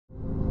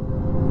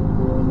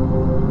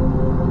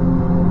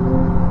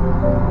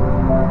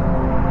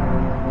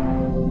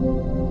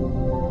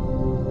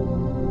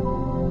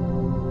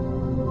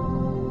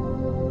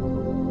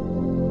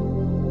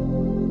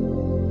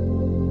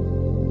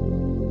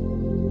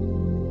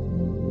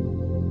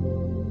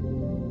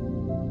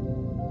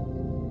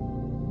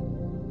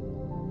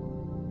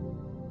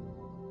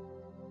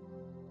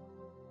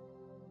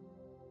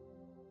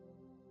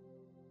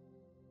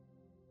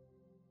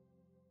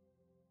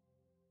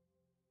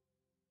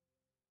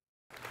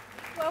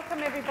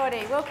Welcome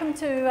everybody. Welcome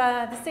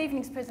to this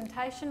evening's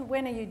presentation,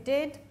 When Are You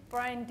Dead?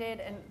 Brain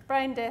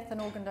Death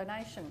and Organ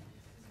Donation.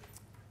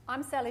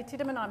 I'm Sally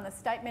Tidderman. I'm the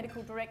State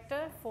Medical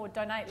Director for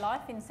Donate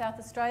Life in South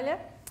Australia,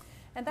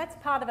 and that's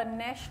part of a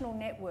national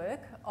network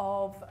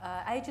of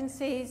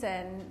agencies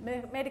and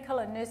medical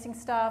and nursing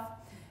staff,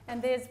 and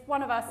there's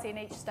one of us in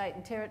each state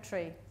and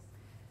territory.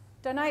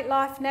 Donate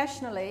Life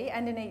nationally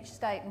and in each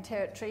state and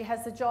territory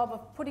has the job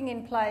of putting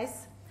in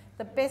place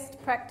the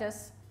best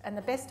practice and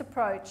the best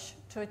approach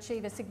to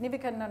achieve a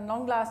significant and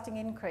long-lasting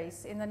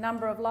increase in the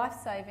number of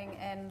life-saving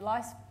and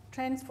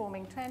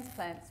life-transforming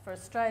transplants for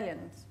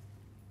Australians.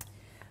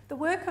 The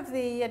work of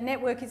the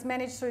network is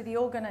managed through the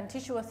Organ and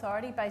Tissue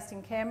Authority based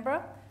in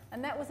Canberra,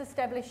 and that was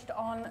established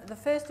on the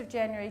 1st of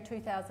January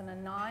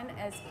 2009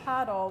 as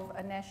part of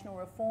a national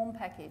reform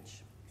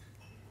package.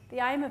 The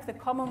aim of the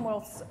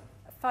Commonwealth's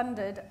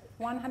funded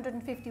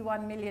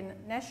 $151 million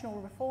national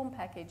reform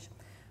package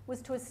was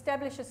to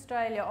establish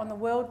Australia on the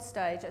world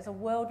stage as a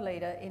world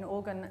leader in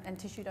organ and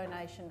tissue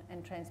donation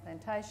and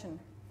transplantation.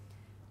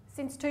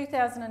 Since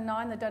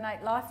 2009, the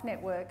Donate Life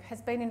Network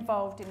has been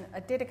involved in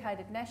a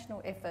dedicated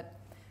national effort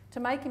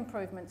to make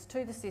improvements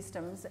to the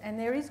systems, and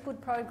there is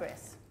good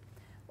progress.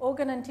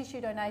 Organ and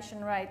tissue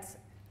donation rates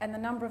and the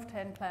number of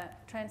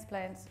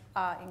transplants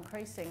are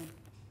increasing.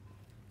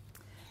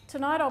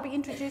 Tonight I'll be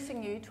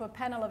introducing you to a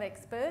panel of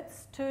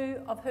experts,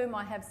 two of whom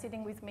I have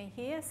sitting with me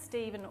here,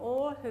 Stephen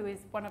Orr, who is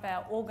one of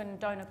our organ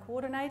donor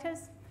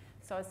coordinators,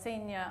 so a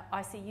senior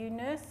ICU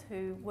nurse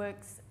who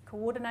works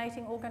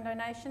coordinating organ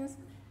donations,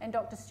 and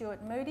Dr.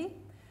 Stuart Moody,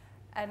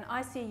 an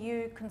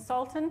ICU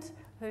consultant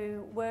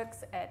who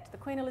works at the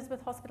Queen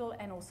Elizabeth Hospital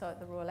and also at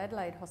the Royal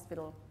Adelaide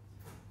Hospital.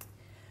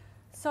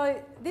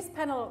 So this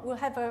panel will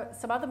have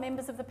some other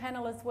members of the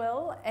panel as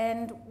well,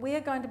 and we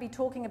are going to be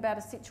talking about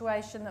a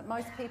situation that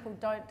most people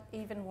don't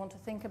even want to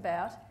think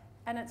about,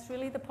 and it's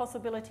really the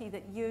possibility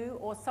that you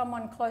or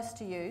someone close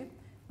to you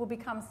will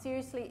become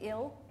seriously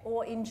ill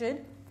or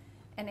injured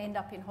and end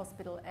up in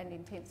hospital and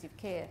intensive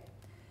care.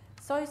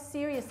 So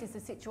serious is the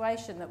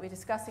situation that we're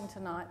discussing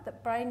tonight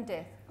that brain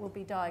death will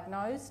be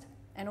diagnosed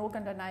and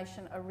organ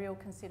donation a real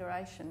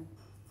consideration.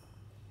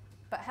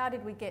 But how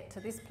did we get to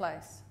this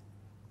place?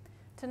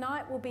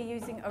 Tonight we'll be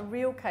using a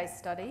real case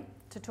study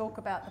to talk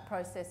about the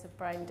process of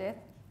brain death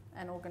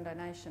and organ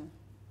donation.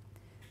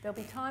 There'll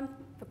be time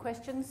for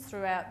questions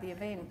throughout the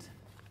event.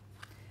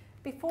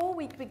 Before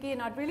we begin,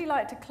 I'd really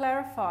like to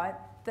clarify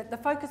that the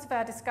focus of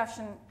our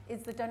discussion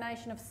is the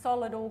donation of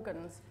solid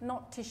organs,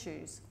 not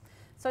tissues.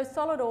 So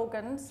solid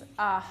organs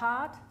are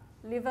heart,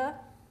 liver,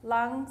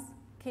 lungs,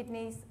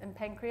 kidneys and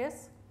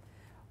pancreas,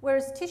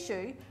 whereas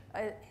tissue,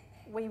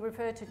 we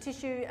refer to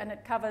tissue and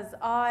it covers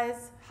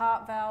eyes,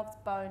 heart valves,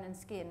 bone and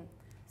skin.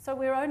 So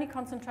we're only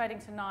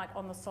concentrating tonight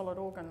on the solid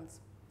organs.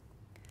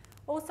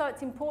 Also,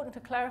 it's important to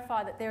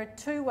clarify that there are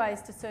two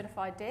ways to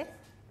certify death: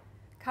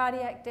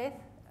 cardiac death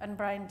and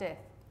brain death.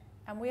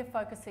 And we're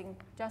focusing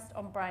just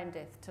on brain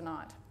death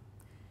tonight.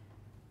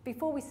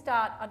 Before we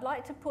start, I'd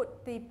like to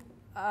put the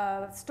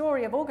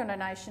story of organ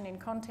donation in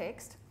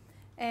context,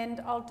 and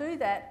I'll do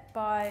that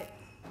by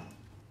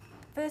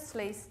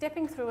firstly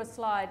stepping through a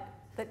slide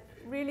that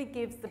really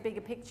gives the bigger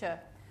picture.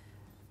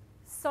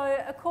 So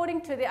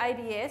according to the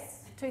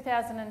ABS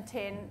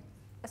 2010,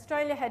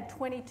 Australia had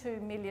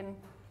 22 million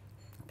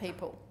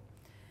people.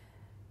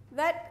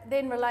 That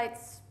then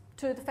relates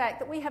to the fact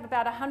that we have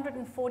about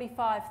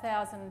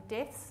 145,000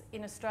 deaths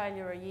in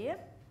Australia a year.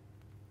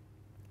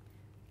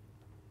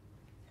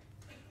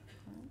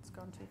 It's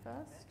gone too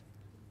fast.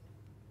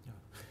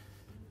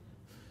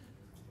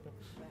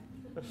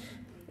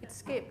 It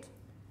skipped,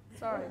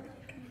 sorry.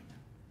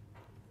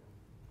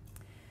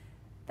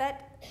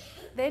 That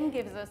then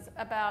gives us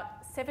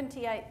about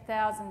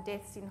 78,000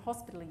 deaths in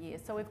hospital a year.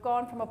 So we've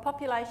gone from a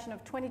population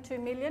of 22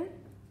 million,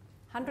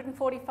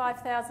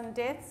 145,000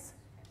 deaths,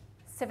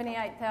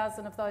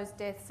 78,000 of those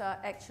deaths are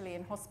actually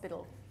in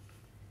hospital.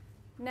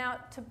 Now,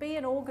 to be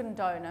an organ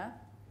donor,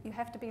 you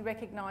have to be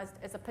recognised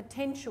as a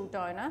potential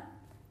donor,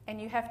 and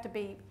you have to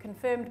be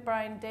confirmed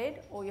brain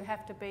dead, or you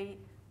have to be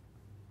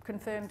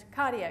confirmed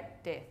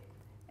cardiac death.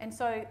 And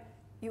so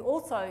you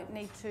also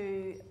need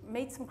to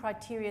meet some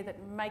criteria that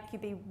make you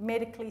be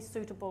medically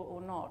suitable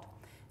or not.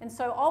 And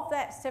so of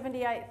that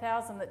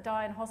 78,000 that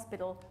die in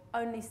hospital,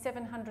 only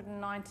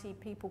 790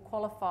 people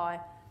qualify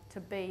to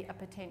be a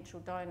potential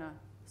donor.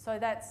 So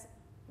that's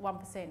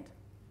 1%.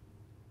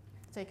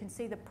 So you can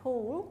see the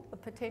pool of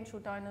potential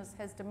donors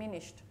has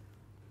diminished.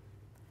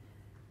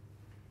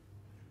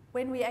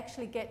 When we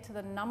actually get to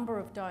the number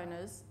of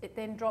donors, it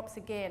then drops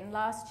again.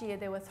 Last year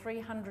there were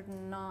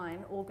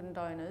 309 organ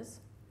donors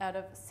out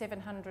of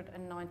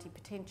 790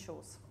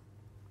 potentials.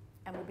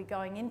 And we'll be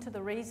going into the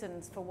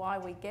reasons for why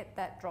we get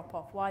that drop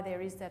off, why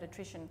there is that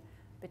attrition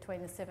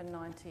between the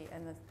 790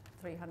 and the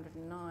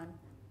 309.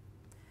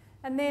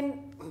 And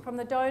then from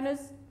the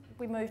donors,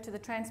 we move to the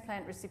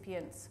transplant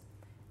recipients.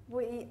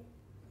 We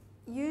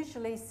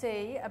usually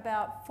see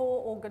about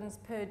 4 organs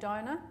per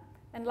donor,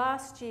 and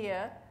last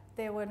year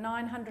there were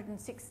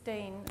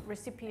 916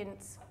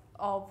 recipients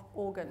of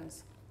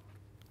organs.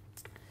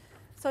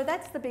 So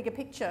that's the bigger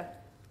picture.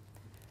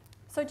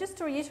 So just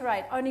to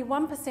reiterate, only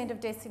 1%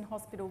 of deaths in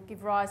hospital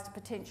give rise to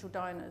potential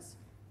donors.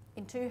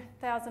 In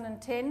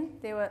 2010,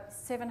 there were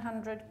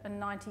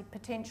 790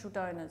 potential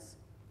donors.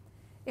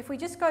 If we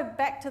just go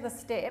back to the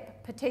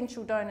step,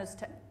 potential donors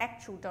to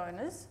actual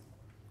donors,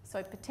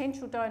 so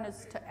potential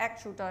donors to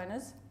actual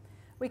donors,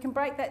 we can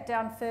break that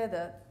down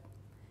further.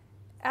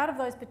 Out of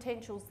those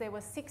potentials, there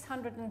were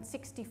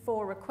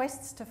 664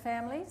 requests to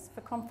families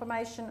for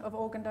confirmation of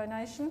organ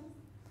donation.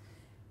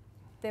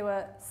 There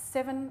were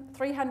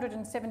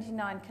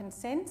 379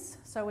 consents,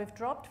 so we've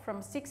dropped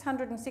from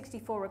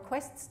 664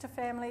 requests to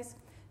families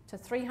to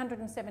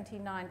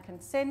 379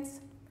 consents,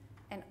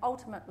 and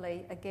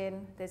ultimately,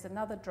 again, there's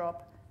another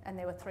drop, and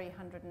there were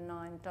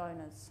 309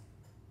 donors.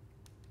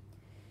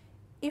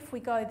 If we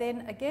go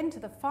then again to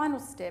the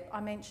final step,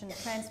 I mentioned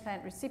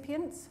transplant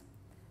recipients.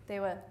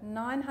 There were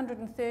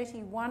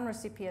 931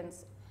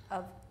 recipients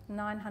of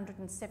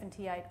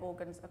 978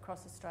 organs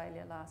across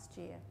Australia last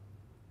year.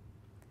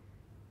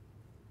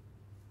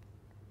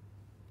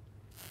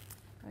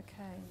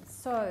 Okay,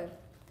 so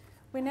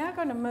we're now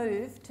going to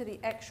move to the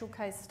actual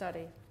case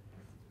study.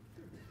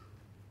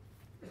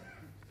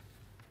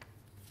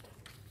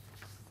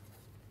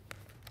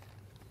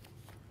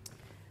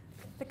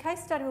 The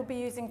case study we'll be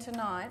using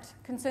tonight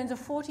concerns a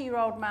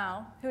 40-year-old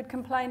male who had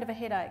complained of a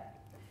headache.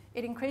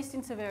 It increased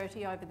in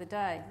severity over the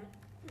day.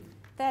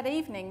 That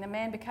evening, the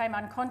man became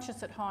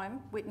unconscious at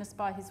home, witnessed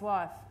by his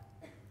wife.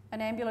 An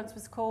ambulance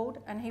was called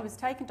and he was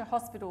taken to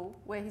hospital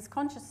where his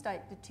conscious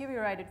state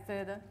deteriorated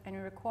further and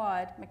he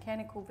required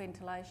mechanical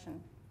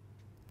ventilation.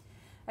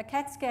 A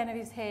CAT scan of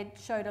his head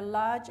showed a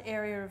large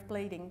area of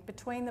bleeding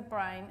between the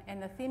brain and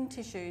the thin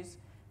tissues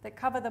that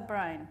cover the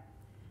brain.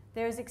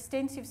 There is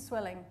extensive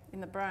swelling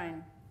in the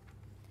brain.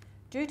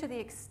 Due to the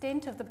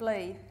extent of the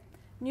bleed,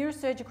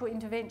 neurosurgical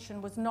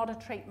intervention was not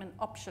a treatment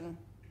option.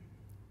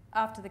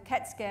 After the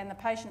CAT scan, the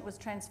patient was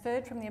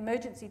transferred from the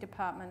emergency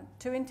department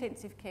to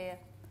intensive care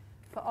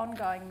for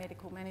ongoing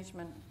medical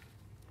management.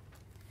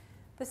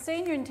 The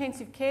senior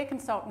intensive care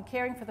consultant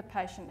caring for the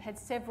patient had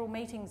several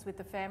meetings with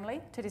the family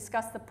to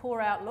discuss the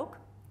poor outlook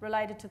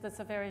related to the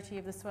severity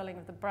of the swelling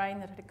of the brain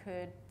that had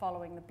occurred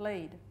following the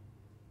bleed.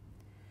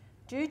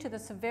 Due to the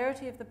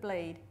severity of the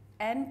bleed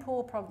and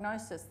poor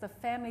prognosis, the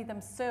family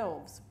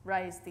themselves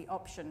raised the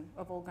option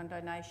of organ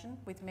donation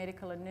with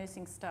medical and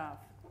nursing staff.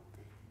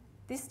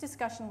 This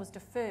discussion was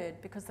deferred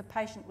because the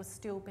patient was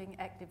still being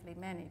actively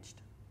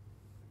managed.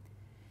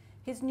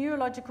 His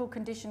neurological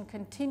condition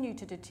continued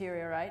to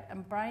deteriorate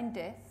and brain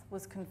death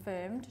was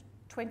confirmed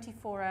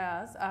 24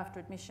 hours after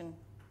admission.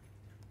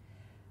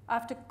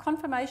 After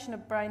confirmation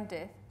of brain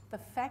death, the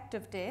fact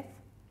of death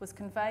was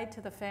conveyed to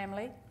the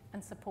family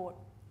and support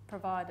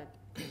provided.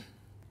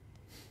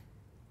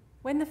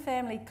 When the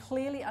family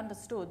clearly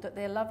understood that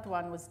their loved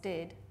one was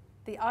dead,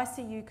 the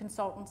ICU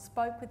consultant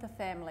spoke with the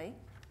family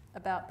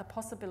about the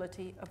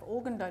possibility of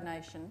organ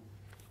donation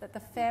that the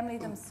family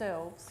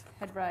themselves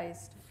had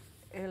raised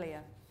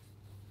earlier.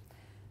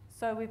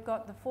 So we've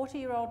got the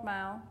 40-year-old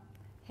male,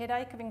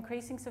 headache of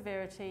increasing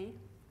severity,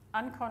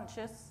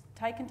 unconscious,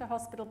 taken to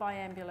hospital by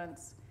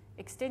ambulance,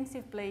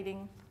 extensive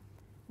bleeding,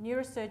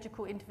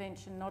 neurosurgical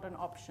intervention not an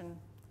option,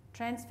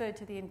 transferred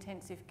to the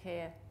intensive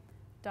care,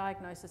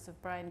 diagnosis of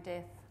brain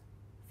death,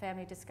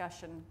 family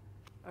discussion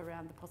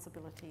around the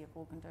possibility of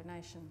organ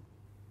donation.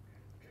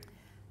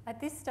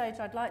 At this stage,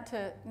 I'd like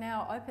to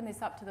now open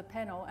this up to the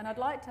panel, and I'd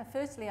like to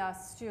firstly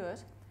ask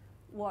Stuart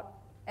what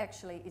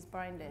actually is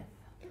brain death.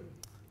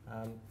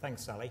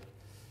 Thanks, Sally.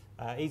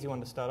 Easy one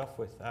to start off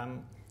with.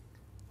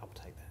 I'll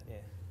take that, yeah.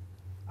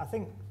 I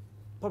think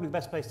probably the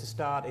best place to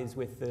start is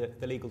with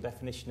the legal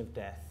definition of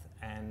death.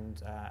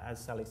 And as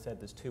Sally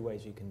said, there's two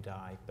ways you can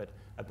die. But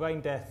a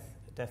brain death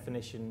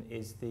definition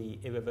is the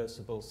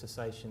irreversible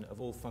cessation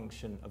of all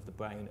function of the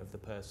brain of the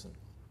person.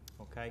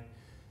 Okay?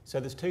 So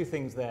there's two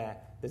things there.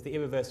 There's the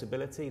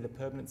irreversibility, the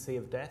permanency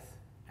of death,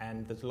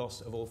 and the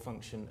loss of all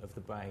function of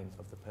the brain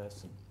of the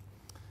person.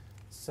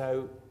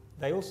 So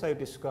they also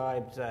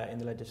described in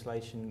the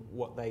legislation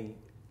what they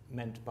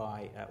meant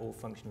by all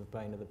function of the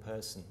brain of the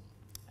person.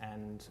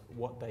 And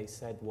what they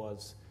said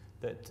was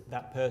that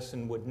that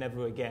person would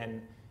never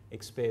again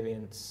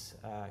experience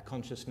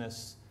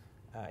consciousness,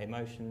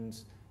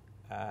 emotions,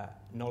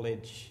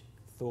 knowledge,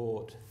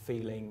 thought,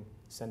 feeling,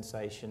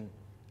 sensation,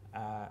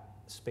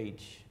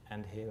 speech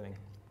and hearing.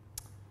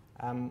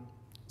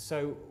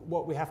 So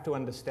what we have to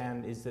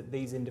understand is that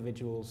these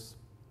individuals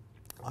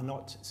are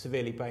not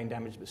severely brain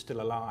damaged but still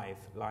alive,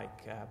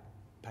 like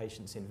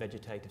patients in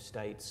vegetative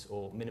states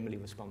or minimally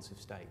responsive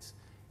states.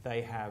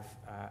 They have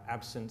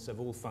absence of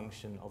all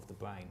function of the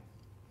brain.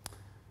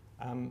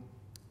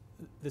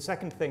 The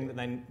second thing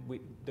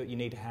that you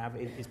need to have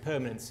is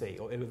permanency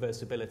or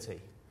irreversibility.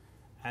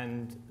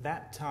 And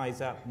that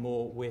ties up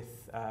more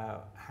with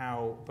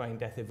how brain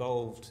death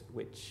evolved,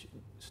 which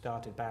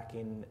started back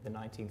in the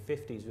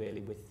 1950s,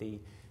 really, with the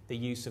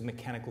use of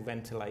mechanical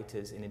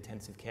ventilators in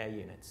intensive care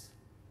units.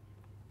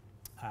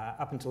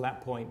 Up until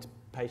that point,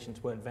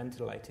 patients weren't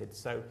ventilated.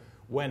 So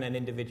when an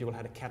individual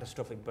had a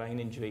catastrophic brain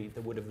injury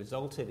that would have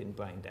resulted in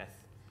brain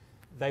death,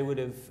 they would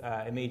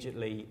have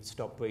immediately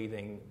stopped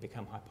breathing,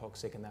 become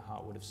hypoxic, and their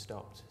heart would have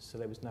stopped. So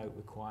there was no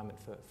requirement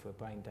for a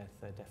brain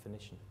death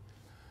definition.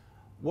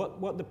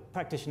 What the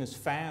practitioners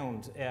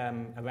found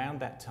around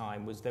that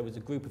time was there was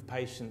a group of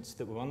patients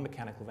that were on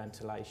mechanical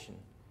ventilation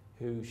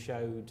who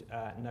showed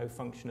no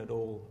function at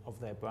all of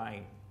their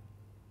brain.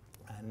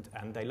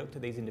 And they looked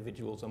at these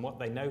individuals, and what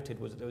they noted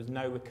was that there was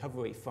no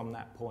recovery from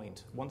that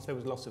point. Once there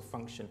was loss of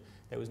function,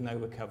 there was no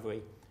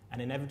recovery,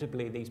 and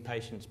inevitably these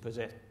patients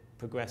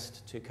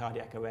progressed to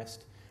cardiac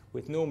arrest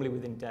normally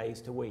within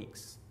days to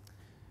weeks.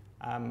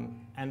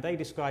 And they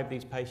described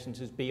these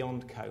patients as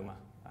beyond coma,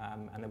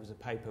 and there was a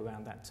paper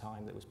around that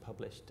time that was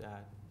published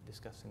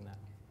discussing that.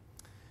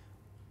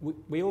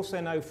 We also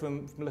know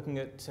from looking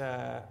at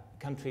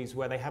countries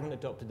where they haven't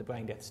adopted the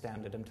brain death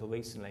standard until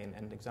recently, and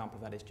an example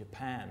of that is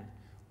Japan,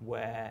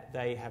 where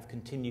they have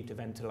continued to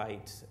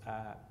ventilate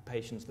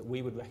patients that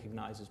we would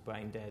recognise as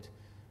brain dead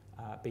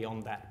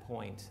beyond that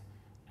point.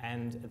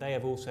 And they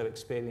have also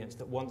experienced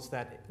that once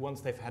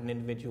they've had an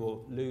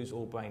individual lose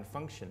all brain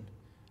function,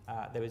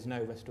 there is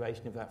no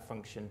restoration of that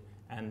function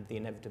and the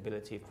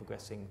inevitability of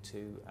progressing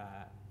to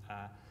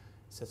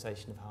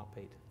cessation of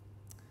heartbeat.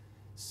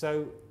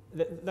 So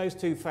those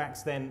two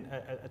facts then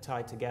are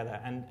tied together.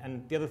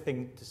 And the other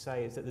thing to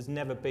say is that there's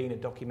never been a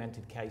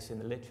documented case in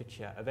the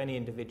literature of any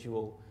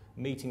individual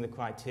meeting the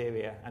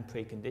criteria and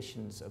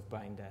preconditions of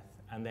brain death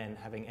and then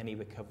having any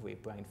recovery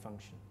of brain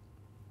function.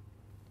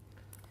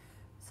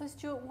 So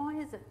Stuart, why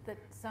is it that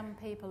some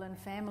people and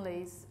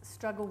families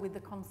struggle with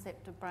the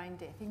concept of brain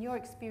death? In your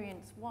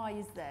experience, why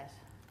is that?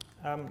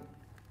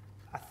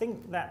 I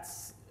think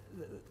that's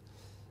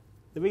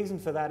the reason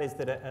for that is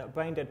that a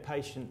brain dead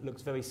patient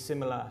looks very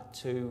similar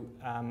to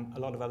a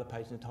lot of other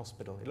patients in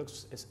hospital. It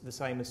looks the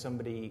same as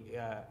somebody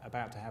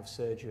about to have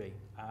surgery.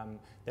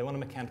 They're on a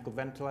mechanical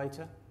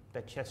ventilator,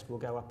 their chest will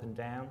go up and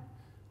down,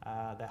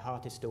 their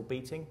heart is still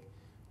beating,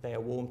 they are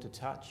warm to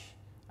touch,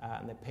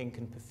 and they're pink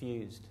and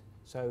perfused.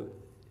 So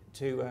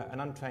to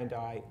an untrained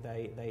eye,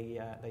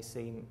 they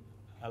seem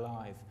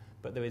alive,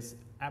 but there is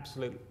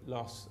absolute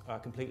loss,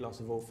 complete loss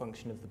of all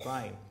function of the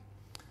brain.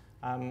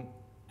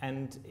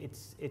 And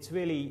it's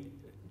really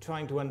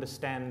trying to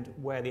understand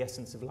where the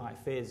essence of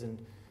life is. And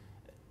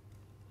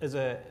as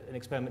an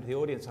experiment to the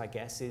audience, I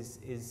guess,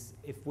 is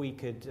if we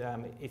could,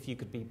 if you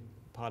could be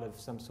part of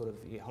some sort of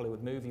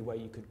Hollywood movie where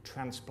you could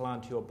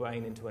transplant your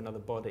brain into another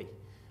body,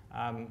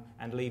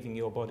 and leaving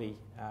your body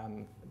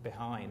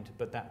behind,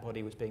 but that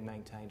body was being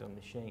maintained on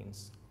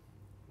machines.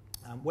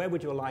 Where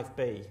would your life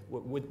be?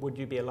 Would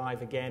you be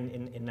alive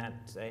again in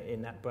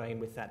that brain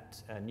with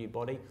that new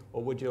body,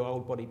 or would your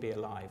old body be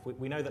alive?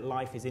 We know that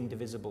life is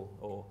indivisible,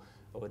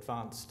 or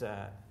advanced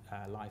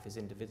life is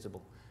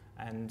indivisible,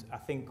 and I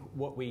think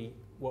what we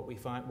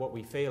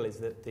feel is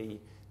that the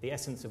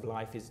essence of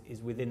life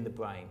is within the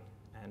brain,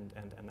 and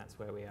that's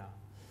where we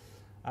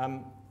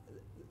are.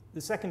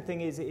 The second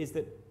thing is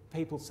that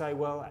people say,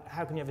 well,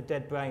 how can you have a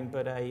dead brain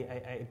but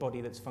a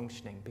body that's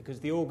functioning? Because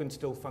the organs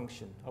still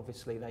function.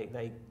 Obviously,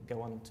 they go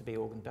on to be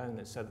organ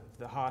donors. So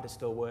the heart is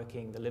still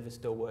working, the liver's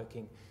still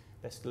working,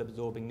 they're still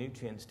absorbing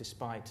nutrients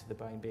despite the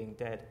brain being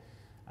dead.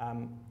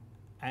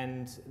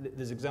 And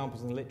there's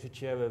examples in the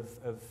literature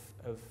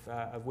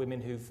of women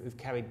who've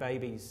carried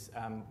babies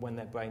when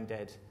they're brain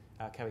dead,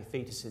 carry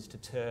fetuses to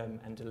term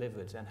and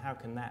delivered. And how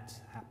can that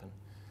happen?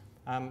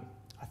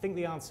 I think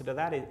the answer to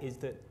that is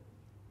that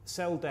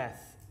cell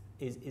death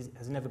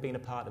has never been a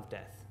part of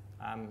death.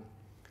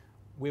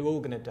 We're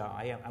all going to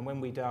die, and when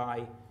we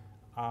die,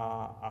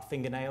 our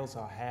fingernails,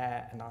 our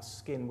hair, and our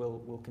skin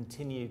will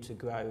continue to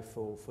grow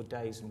for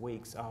days and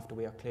weeks after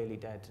we are clearly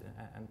dead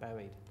and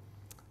buried.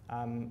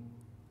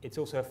 It's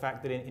also a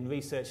fact that in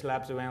research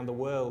labs around the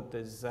world,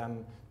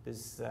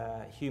 there's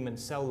human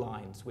cell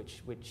lines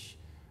which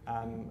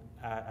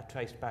are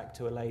traced back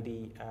to a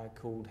lady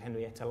called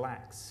Henrietta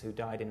Lacks, who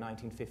died in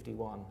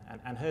 1951.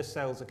 And her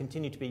cells are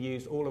continued to be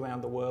used all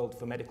around the world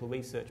for medical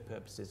research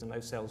purposes, and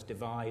those cells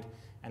divide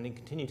and then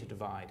continue to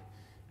divide.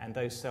 And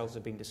those cells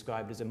have been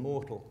described as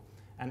immortal.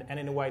 And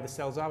in a way, the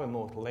cells are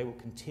immortal. They will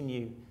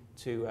continue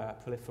to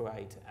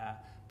proliferate.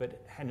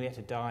 But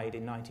Henrietta died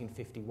in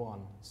 1951.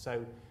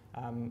 So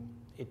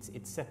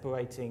it's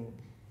separating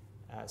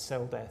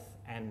cell death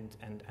and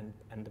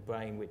the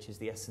brain, which is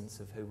the essence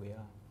of who we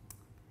are.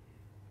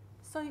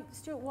 So,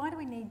 Stuart, why do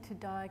we need to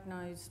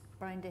diagnose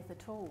brain death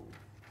at all?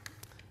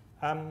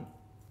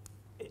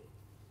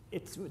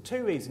 It's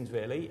two reasons,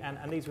 really,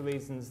 and these were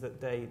reasons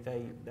that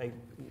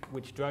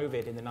which drove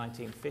it in the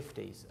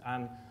 1950s,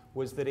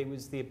 was that it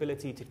was the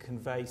ability to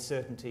convey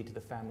certainty to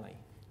the family,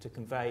 to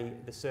convey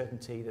the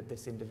certainty that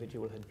this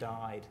individual had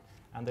died,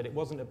 and that it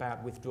wasn't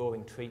about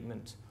withdrawing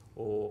treatment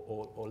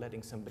or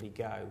letting somebody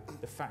go.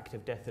 The fact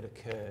of death had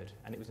occurred,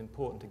 and it was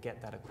important to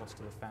get that across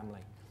to the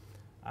family.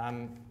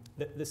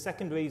 The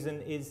second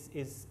reason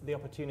is the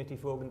opportunity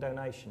for organ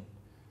donation.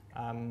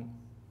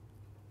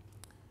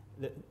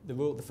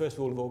 The first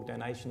rule of organ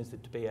donation is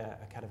that to be a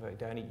cadaveric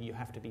donor, you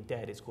have to be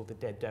dead. It's called the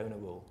dead donor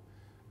rule.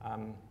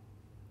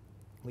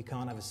 We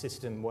can't have a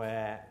system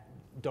where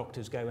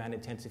doctors go around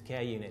intensive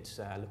care units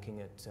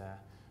looking at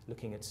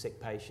looking at sick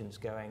patients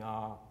going,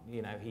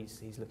 you know,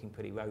 he's looking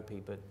pretty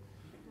ropey, but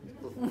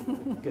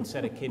good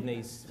set of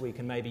kidneys, we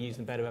can maybe use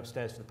them better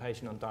upstairs for the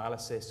patient on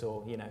dialysis,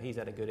 or, you know, he's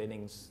had a good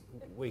innings,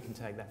 we can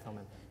take that from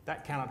him.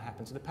 That cannot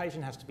happen. So the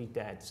patient has to be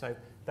dead. So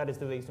that is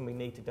the reason we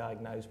need to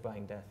diagnose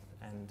brain death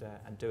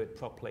and do it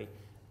properly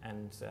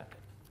and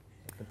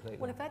completely.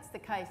 Well, if that's the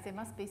case, there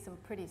must be some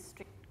pretty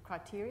strict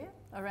criteria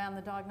around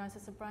the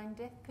diagnosis of brain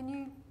death. Can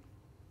you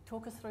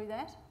talk us through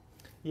that?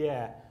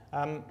 Yeah.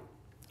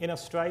 In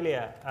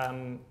Australia,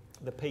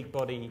 the peak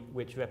body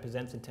which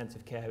represents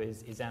intensive care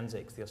is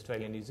ANZICS, the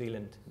Australian New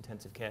Zealand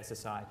Intensive Care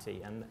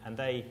Society, and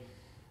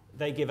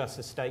they give us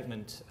a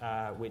statement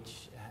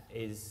which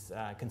is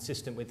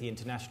consistent with the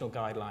international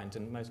guidelines,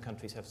 and most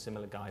countries have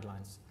similar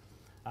guidelines.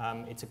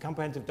 It's a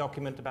comprehensive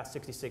document, about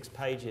 66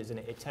 pages, and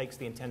it takes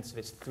the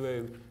intensivist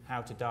through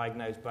how to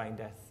diagnose brain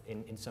death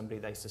in somebody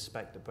they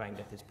suspect that brain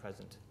death is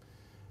present.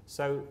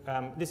 So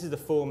this is the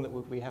form that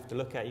we have to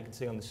look at. You can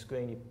see on the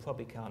screen, you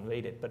probably can't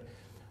read it, but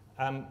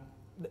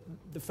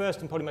the first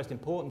and probably most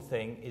important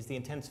thing is the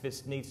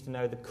intensivist needs to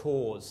know the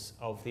cause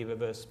of the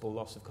irreversible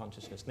loss of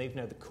consciousness, needs to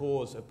know the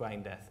cause of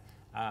brain death,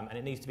 and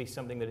it needs to be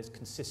something that is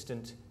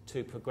consistent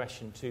to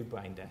progression to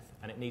brain death,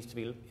 and it needs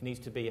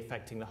to be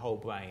affecting the whole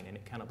brain, and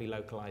it cannot be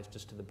localised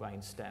just to the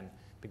brain stem,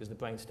 because the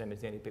brain stem is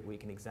the only bit we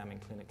can examine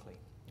clinically.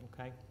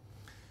 Okay?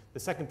 The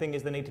second thing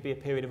is there need to be a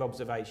period of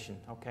observation,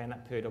 okay, and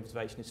that period of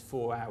observation is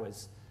 4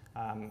 hours,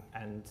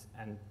 and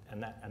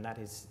that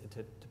is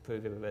to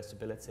prove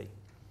irreversibility.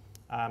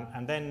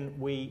 And then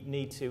we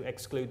need to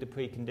exclude the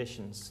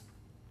preconditions.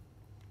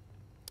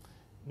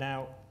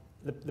 Now,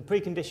 the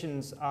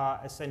preconditions are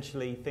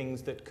essentially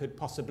things that could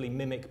possibly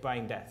mimic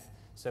brain death.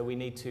 So we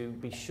need to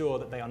be sure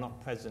that they are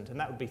not present. And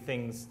that would be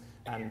things,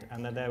 and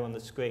they're there on the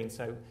screen.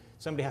 So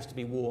somebody has to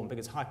be warm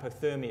because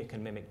hypothermia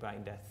can mimic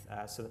brain death.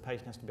 So the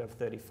patient has to be above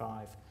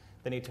 35.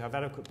 They need to have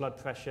adequate blood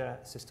pressure,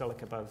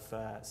 systolic above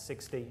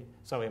 60,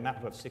 sorry, a MAP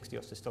above 60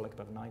 or systolic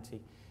above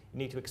 90. You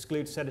need to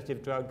exclude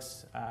sedative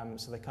drugs,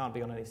 so they can't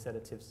be on any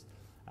sedatives.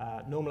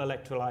 Normal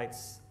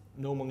electrolytes,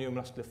 normal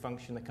neuromuscular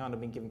function, they can't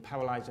have been given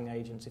paralysing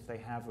agents. If they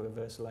have, a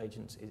reversal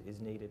agent is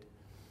needed.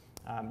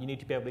 You need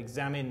to be able to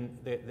examine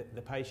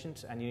the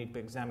patient, and you need to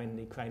examine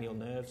the cranial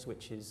nerves,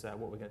 which is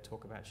what we're going to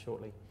talk about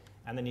shortly.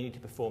 And then you need to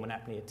perform an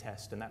apnea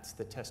test, and that's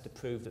the test to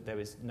prove that there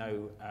is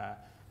no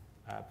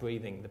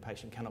breathing. The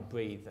patient cannot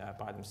breathe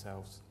by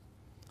themselves.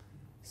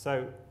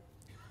 So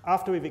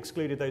after we've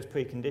excluded those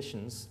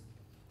preconditions,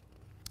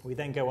 we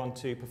then go on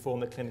to perform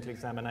the clinical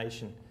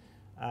examination.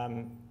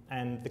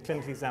 And the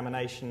clinical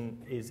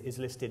examination is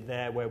listed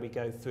there, where we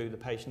go through the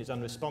patient is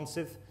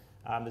unresponsive,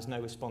 there's no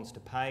response to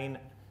pain,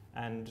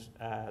 and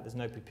there's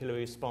no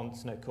pupillary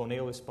response, no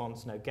corneal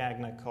response, no gag,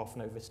 no cough,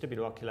 no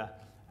vestibulo-ocular,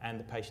 and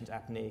the patient's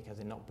apneic, as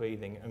in not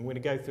breathing. And we're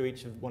going to go through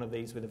each of one of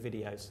these with a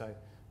video, so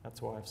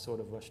that's why I've sort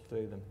of rushed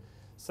through them.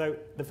 So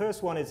the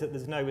first one is that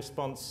there's no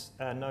response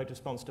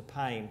to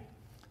pain.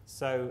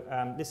 So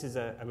this is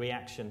a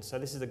reaction. So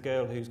this is a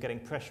girl who's getting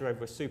pressure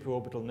over a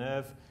supraorbital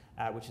nerve,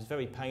 which is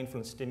very painful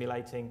and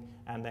stimulating,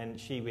 and then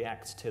she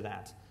reacts to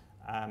that.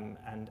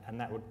 And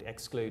that would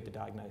exclude the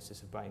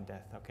diagnosis of brain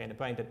death. Okay, in a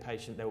brain dead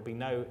patient, there will be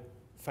no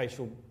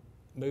facial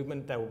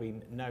movement, there will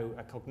be no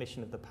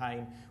cognition of the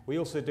pain. We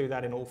also do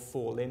that in all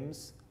 4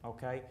 limbs,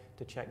 okay,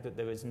 to check that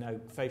there is no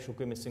facial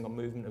grimacing or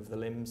movement of the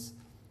limbs,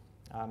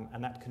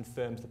 and that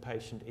confirms the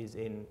patient is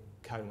in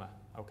coma,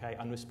 okay,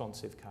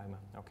 unresponsive coma,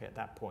 okay, at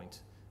that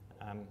point.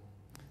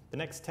 The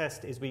next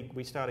test is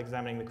we start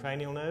examining the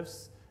cranial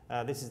nerves.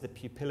 This is the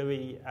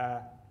pupillary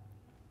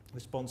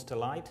response to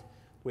light,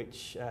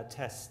 which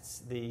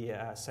tests the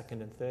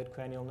second and third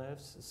cranial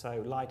nerves.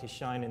 So light is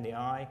shown in the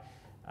eye.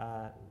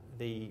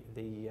 The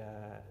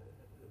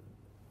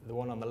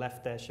one on the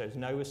left there shows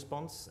no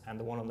response, and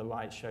the one on the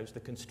right shows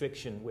the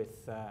constriction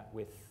with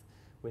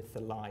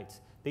the light.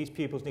 These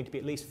pupils need to be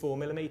at least 4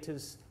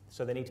 millimeters,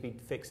 so they need to be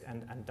fixed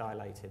and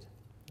dilated.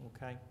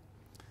 Okay.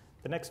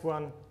 The next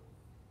one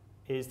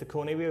is the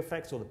corneal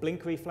reflex, or the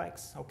blink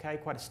reflex. Okay,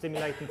 quite a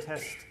stimulating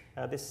test.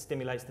 This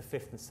stimulates the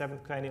 5th and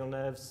 7th cranial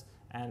nerves,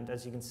 and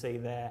as you can see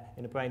there,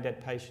 in a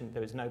brain-dead patient,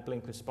 there is no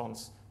blink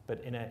response,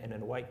 but in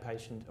an awake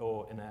patient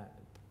or in a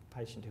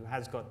patient who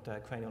has got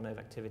cranial nerve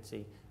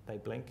activity, they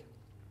blink.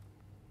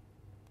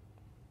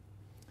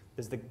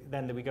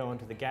 Then we go on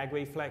to the gag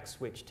reflex,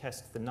 which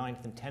tests the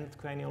 9th and 10th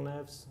cranial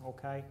nerves.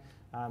 Okay,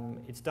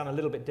 it's done a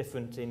little bit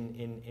different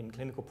in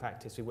clinical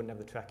practice. We wouldn't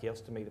have the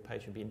tracheostomy, the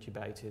patient would be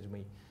intubated, and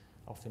we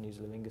often use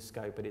a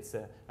laryngoscope, but it's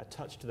a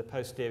touch to the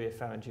posterior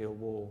pharyngeal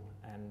wall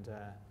and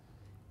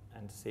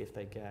to see if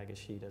they gag, as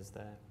she does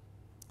there.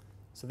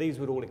 So these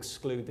would all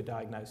exclude the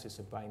diagnosis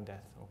of brain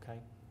death. Okay,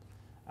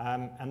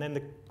 and then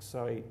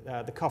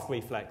the cough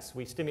reflex.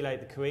 We stimulate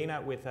the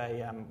carina with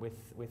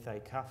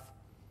a cuff.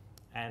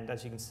 And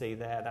as you can see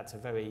there, that's a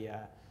very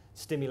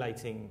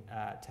stimulating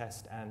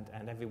test,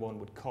 and everyone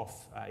would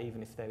cough,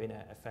 even if they're in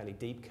a fairly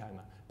deep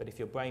coma. But if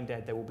you're brain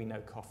dead, there will be no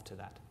cough to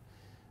that.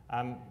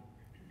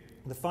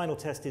 The final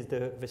test is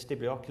the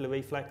vestibulo-ocular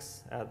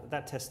reflex.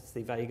 That tests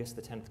the vagus,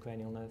 the 10th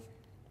cranial nerve.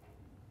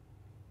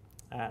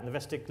 And the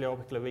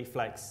vestibulo-orbicular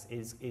reflex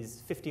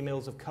is 50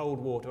 mils of cold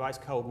water, ice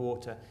cold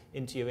water,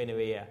 into your inner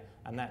ear,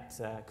 and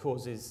that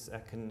causes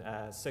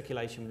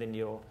circulation within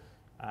your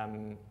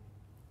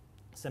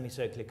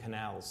semicircular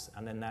canals,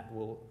 and then that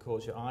will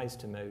cause your eyes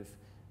to move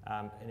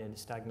in a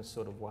nystagmus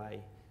sort of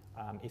way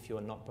if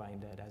you're not brain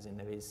dead, as in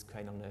there is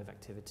cranial nerve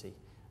activity.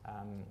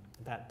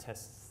 That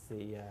tests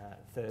the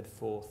third,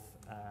 fourth,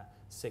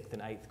 sixth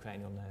and eighth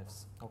cranial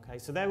nerves. Okay,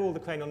 so they're all the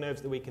cranial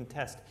nerves that we can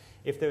test.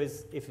 If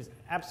there's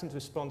absent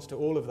response to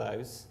all of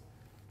those,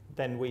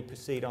 then we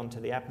proceed on to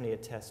the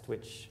apnea test,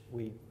 which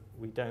we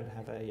don't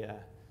have a...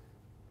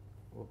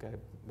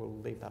 We'll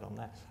leave that on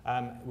there.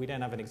 We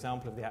don't have an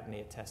example of the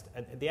apnea test.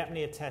 The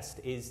apnea test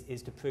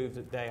is to prove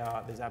that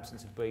there's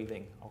absence of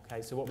breathing.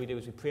 Okay, so what we do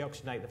is we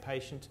pre-oxygenate the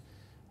patient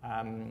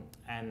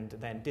and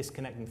then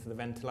disconnect them from the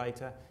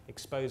ventilator,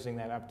 exposing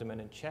their abdomen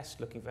and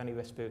chest, looking for any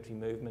respiratory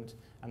movement,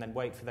 and then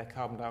wait for their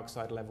carbon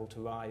dioxide level to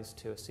rise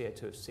to a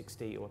CO2 of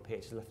 60 or a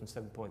pH less than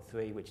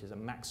 7.3, which is a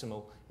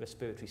maximal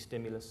respiratory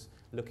stimulus,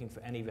 looking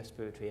for any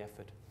respiratory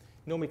effort.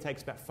 Normally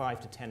takes about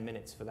 5 to 10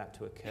 minutes for that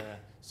to occur,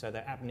 so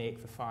they're apneic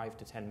for 5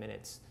 to 10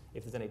 minutes.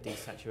 If there's any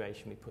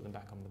desaturation, we put them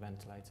back on the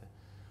ventilator.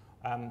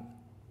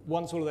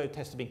 Once all of those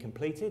tests have been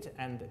completed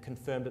and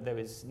confirmed that there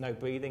is no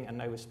breathing and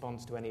no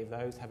response to any of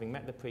those, having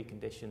met the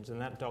preconditions, and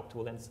that doctor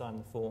will then sign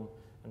the form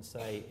and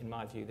say, in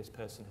my view, this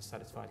person has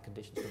satisfied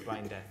conditions for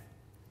brain death.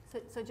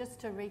 So just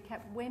to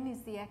recap, when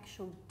is the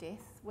actual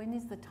death? When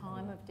is the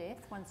time of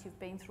death once you've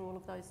been through all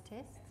of those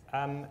tests?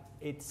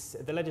 It's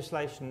the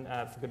legislation,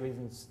 for good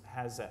reasons,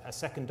 has a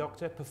second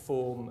doctor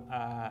perform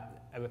a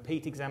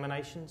repeat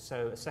examination.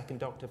 So a second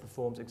doctor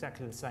performs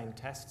exactly the same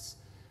tests,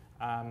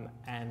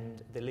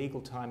 and the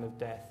legal time of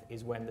death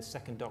is when the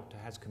second doctor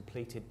has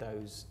completed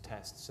those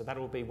tests. So that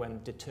will be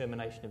when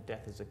determination of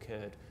death has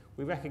occurred.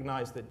 We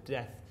recognise that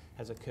death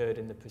has occurred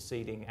in the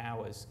preceding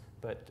hours,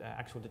 but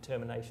actual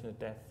determination of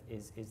death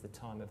is the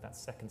time of that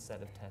second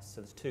set of tests.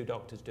 So there's two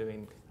doctors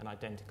doing an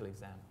identical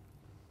exam.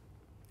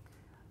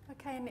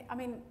 Okay, and I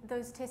mean,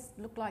 those tests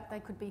look like they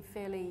could be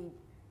fairly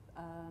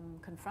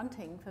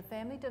confronting for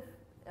family.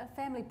 A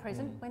family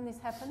present when this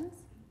happens?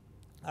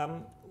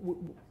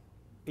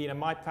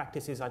 My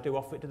practice is I do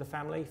offer it to the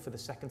family for the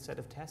second set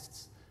of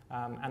tests.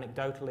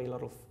 Anecdotally, a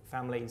lot of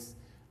families,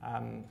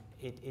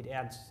 it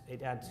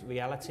adds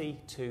reality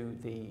to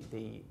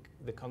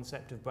the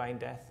concept of brain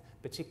death,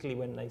 particularly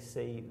when they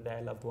see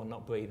their loved one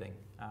not breathing.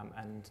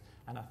 And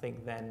I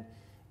think then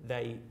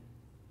they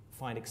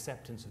find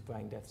acceptance of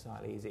brain death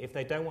slightly easier. If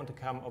they don't want to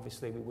come,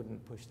 obviously we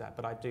wouldn't push that,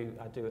 but I do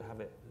have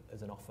it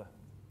as an offer.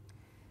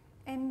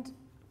 And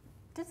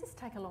does this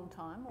take a long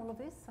time, all of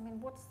this? I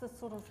mean, what's the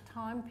sort of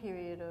time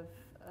period of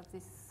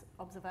this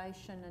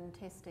observation and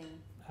testing?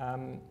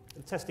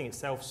 The testing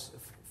itself's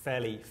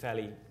fairly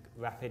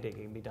rapid. It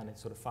can be done in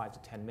sort of 5 to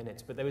 10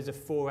 minutes, but there is a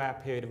 4-hour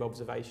period of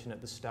observation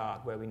at the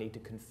start where we need to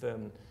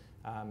confirm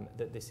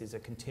that this is a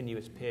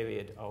continuous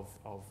period of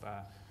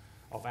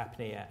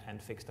apnea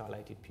and fixed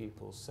dilated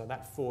pupils. So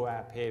that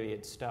 4-hour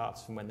period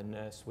starts from when the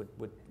nurse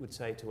would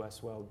say to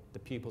us, well, the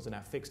pupils are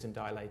now fixed and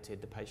dilated,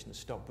 the patient has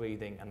stopped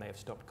breathing and they have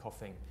stopped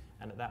coughing.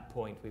 And at that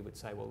point we would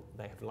say, well,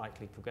 they have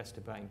likely progressed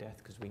to brain death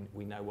because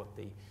we know what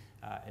the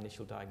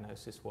initial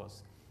diagnosis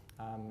was.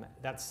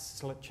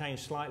 That's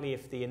changed slightly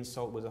if the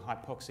insult was a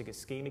hypoxic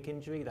ischemic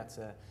injury. That's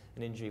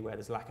an injury where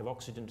there's lack of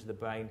oxygen to the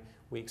brain.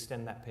 We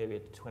extend that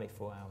period to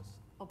 24 hours.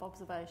 Of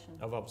observation?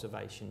 Of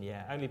observation,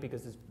 yeah. Only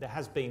because there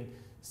has been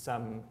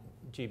some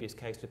dubious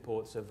case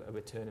reports of a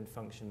return in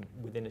function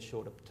within a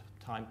shorter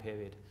time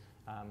period.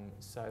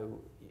 So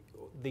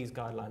these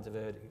guidelines have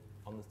erred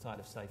on the side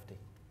of safety.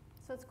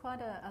 So it's quite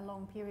a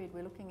long period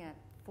we're looking at.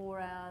 4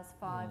 hours,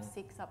 5,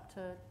 6, up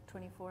to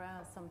 24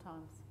 hours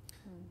sometimes.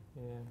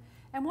 Yeah.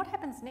 And what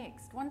happens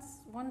next?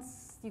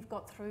 Once you've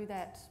got through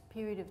that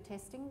period of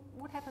testing,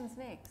 what happens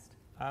next?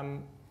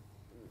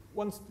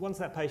 Once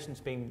that patient's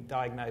been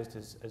diagnosed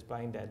as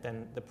brain dead,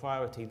 then the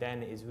priority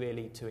then is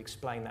really to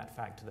explain that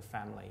fact to the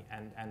family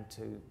and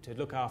to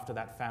look after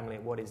that family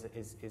at what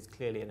is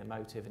clearly an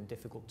emotive and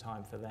difficult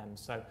time for them.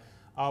 So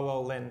our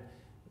role then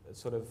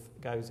sort of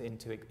goes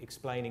into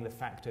explaining the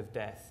fact of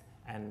death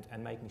and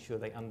making sure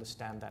they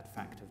understand that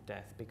fact of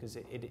death, because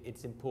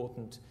it's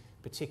important,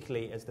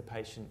 particularly as the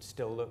patient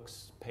still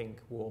looks pink,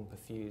 warm,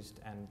 perfused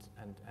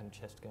and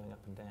chest going up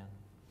and down.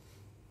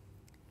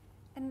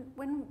 And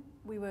when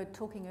we were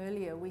talking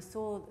earlier, we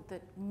saw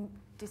that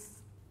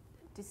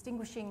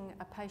distinguishing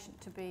a patient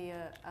to be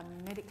a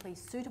medically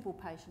suitable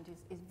patient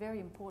is very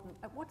important.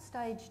 At what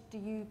stage do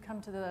you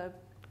come to the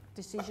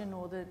decision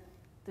or the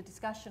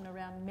discussion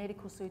around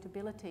medical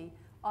suitability,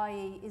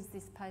 i.e. is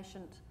this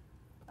patient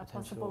a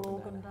possible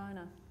organ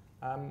donor?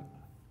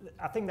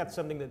 I think that's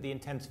something that the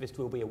intensivist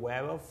will be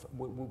aware of.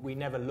 We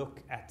never look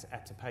at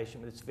a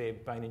patient with a severe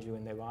brain injury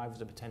when they arrive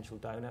as a potential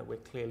donor. We're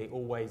clearly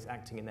always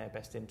acting in their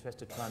best interest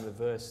to try and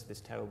reverse this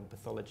terrible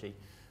pathology.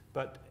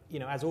 But,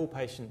 as all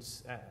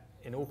patients,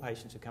 in all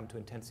patients who come to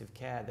intensive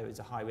care, there is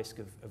a high risk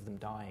of them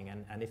dying.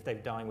 And if they're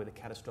dying with a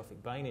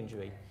catastrophic brain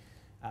injury,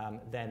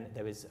 then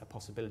there is a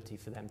possibility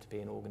for them to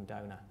be an organ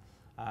donor.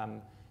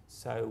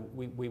 So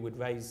we would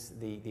raise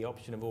the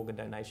option of organ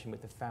donation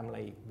with the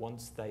family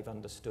once they've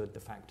understood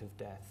the fact of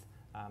death,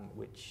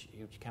 which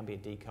can be a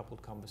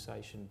decoupled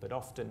conversation. But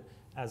often,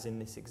 as in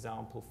this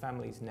example,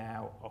 families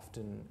now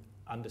often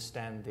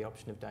understand the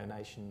option of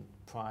donation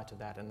prior to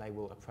that, and they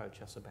will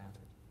approach us about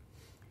it.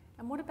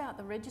 And what about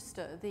the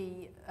register,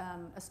 the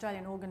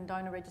Australian Organ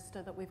Donor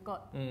Register that we've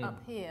got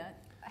up here?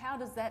 How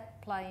does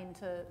that play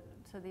into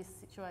this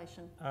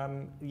situation?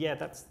 Yeah,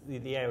 that's the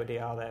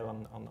AODR there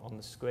on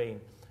the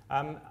screen.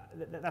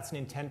 That's an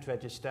intent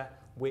register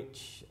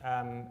which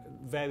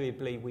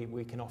variably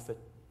we can offer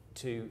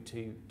to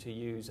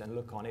use and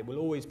look on. It will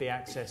always be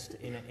accessed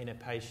in a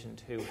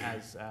patient who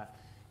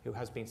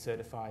has been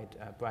certified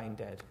brain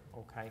dead.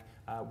 Okay,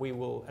 we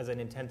will, as an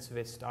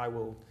intensivist, I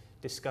will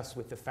discuss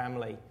with the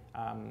family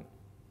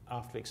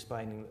after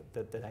explaining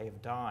that they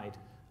have died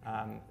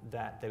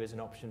that there is an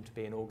option to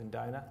be an organ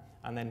donor,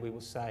 and then we will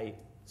say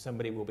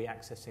somebody will be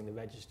accessing the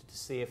register to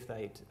see if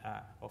they'd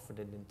offered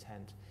an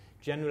intent.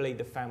 Generally,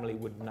 the family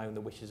would know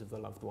the wishes of the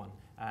loved one,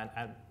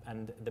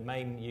 and the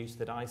main use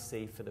that I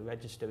see for the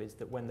register is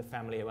that when the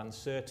family are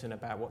uncertain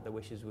about what their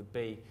wishes would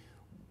be,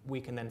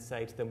 we can then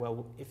say to them,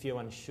 well, if you're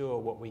unsure,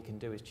 what we can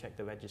do is check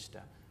the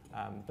register.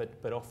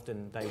 But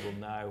often they will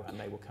know, and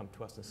they will come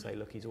to us and say,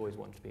 look, he's always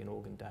wanted to be an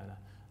organ donor.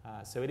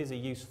 So it is a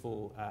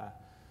useful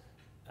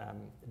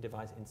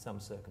device in some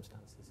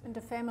circumstances. And do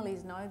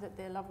families know that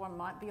their loved one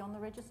might be on the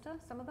register,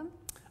 some of them?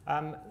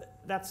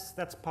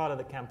 That's part of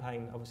the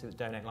campaign, obviously, that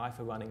Donate Life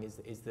are running,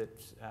 is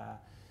that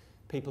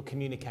people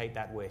communicate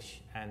that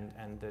wish,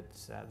 and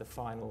that the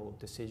final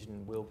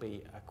decision will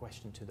be a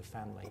question to the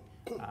family.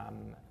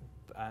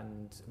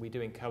 And we do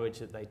encourage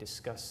that they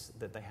discuss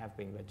that they have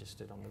been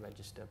registered on the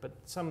register, but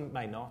some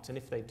may not, and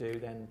if they do,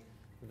 then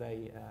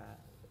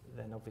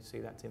then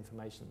obviously that's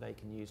information that they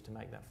can use to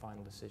make that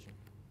final decision.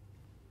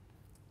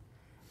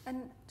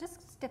 And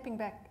just stepping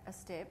back a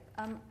step,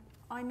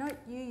 I note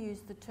you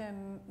use the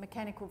term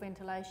mechanical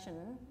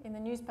ventilation. In the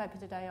newspaper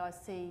today I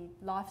see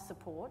life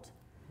support.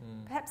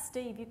 Perhaps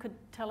Steve, you could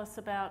tell us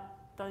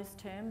about those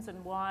terms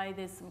and why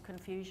there's some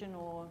confusion,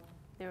 or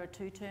there are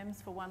two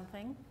terms for one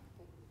thing.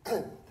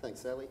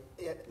 Thanks, Sally.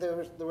 Yeah, there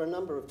are a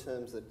number of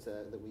terms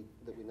that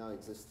we know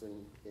exist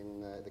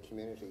in the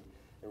community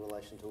in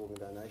relation to organ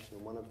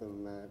donation. One of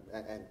them,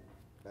 and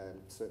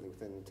certainly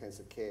within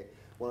intensive care,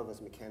 one of them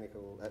is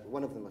mechanical.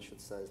 One of them, I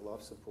should say, is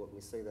life support. And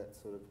we see that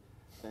sort of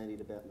bandied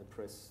about in the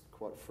press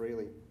quite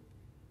freely.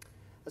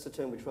 That's a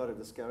term we try to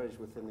discourage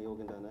within the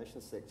organ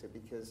donation sector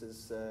because,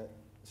 as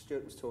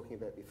Stuart was talking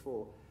about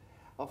before,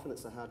 often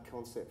it's a hard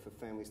concept for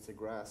families to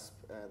grasp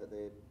that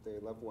their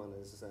loved one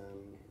is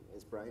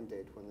brain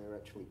dead when they're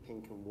actually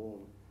pink and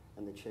warm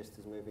and their chest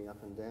is moving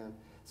up and down.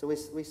 So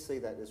we see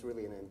that as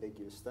really an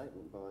ambiguous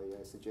statement by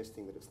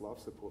suggesting that it's life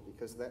support,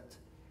 because that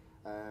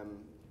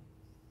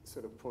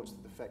sort of points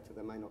to the fact that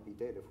they may not be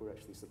dead if we're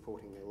actually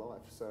supporting their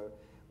life. So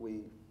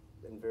we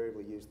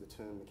invariably use the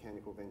term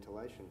mechanical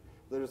ventilation.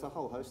 There's a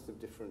whole host of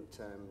different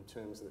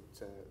terms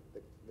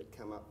that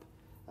come up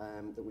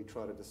that we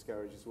try to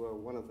discourage as well.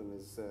 One of them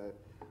is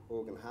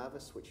organ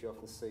harvest, which you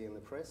often see in the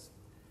press.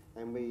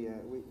 And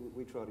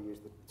we try to use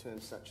the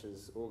terms such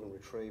as organ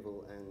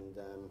retrieval and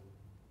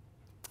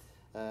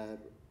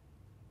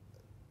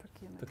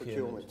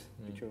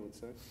procurement.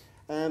 Sorry.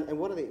 And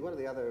one of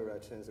the other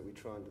terms that we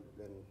try and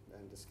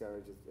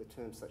discourage are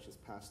terms such as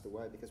passed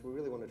away, because we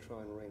really want to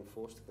try and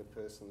reinforce to the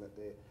person that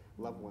their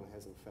loved one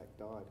has in fact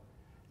died.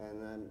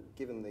 And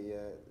given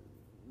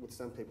with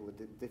some people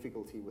the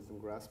difficulty with them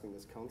grasping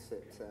this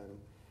concept,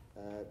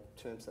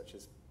 terms such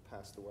as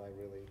passed away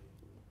really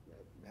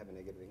have a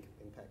negative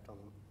impact on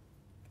them.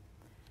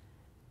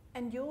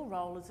 And your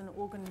role as an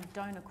organ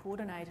donor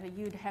coordinator,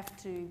 you'd have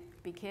to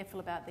be careful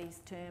about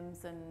these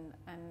terms and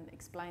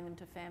explain them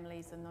to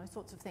families and those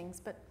sorts of things.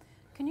 But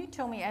can you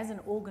tell me, as an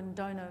organ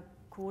donor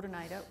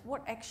coordinator,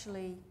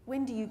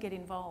 when do you get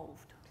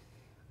involved?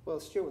 Well,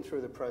 Stuart went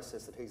through the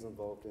process that he's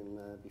involved in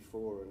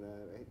before, and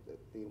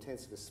the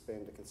intensivists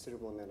spend a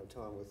considerable amount of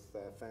time with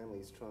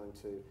families trying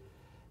to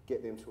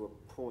get them to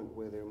a point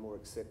where they're more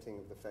accepting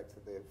of the fact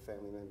that their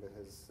family member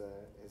has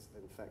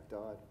in fact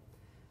died.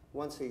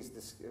 Once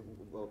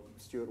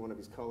Stuart and one of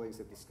his colleagues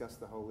have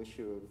discussed the whole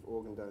issue of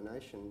organ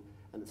donation,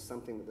 and it's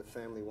something that the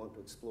family want to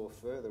explore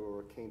further or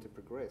are keen to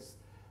progress,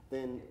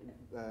 then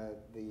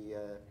the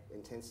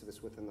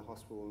intensivists within the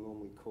hospital will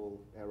normally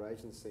call our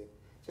agency.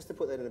 Just to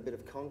put that in a bit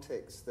of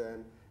context,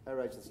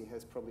 our agency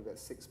has probably about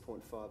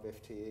 6.5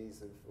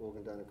 FTEs of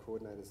organ donor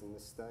coordinators in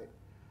this state,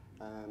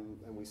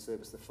 and we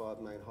service the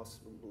 5 main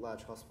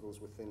large hospitals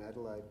within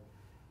Adelaide.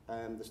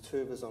 There's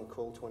 2 of us on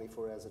call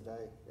 24 hours a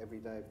day, every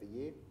day of the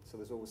year, so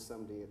there's always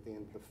somebody at the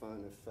end of the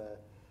phone if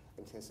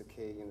intensive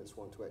care units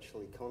want to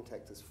actually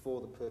contact us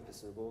for the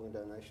purpose of organ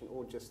donation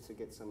or just to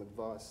get some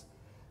advice.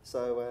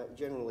 So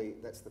generally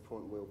that's the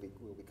point we'll be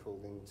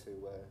called in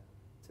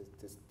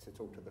to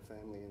talk to the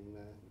family and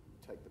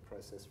take the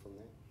process from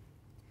there.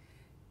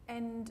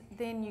 And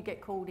then you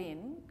get called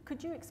in.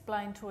 Could you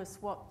explain to us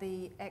what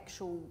the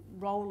actual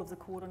role of the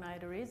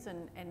coordinator is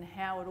and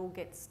how it all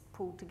gets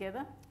pulled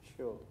together?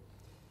 Sure.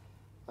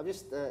 I've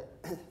just,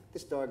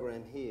 this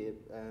diagram here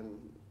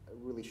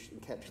really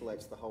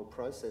encapsulates the whole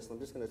process, and I'm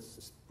just going to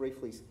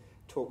briefly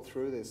talk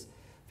through this.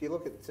 If you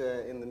look at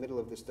in the middle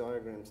of this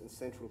diagram, and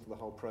central to the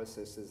whole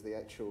process is the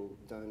actual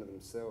donor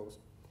themselves.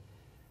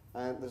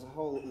 There's a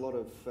whole lot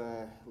of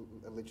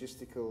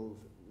logistical,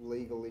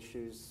 legal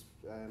issues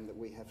that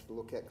we have to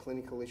look at,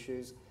 clinical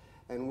issues,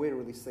 and we're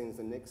really seen as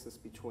the nexus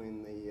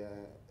between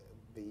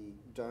the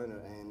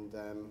donor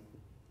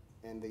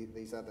and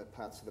these other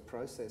parts of the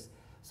process.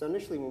 So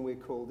initially when we're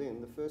called in,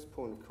 the first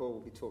point of call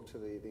will be talk to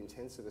the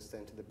intensivist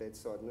and to the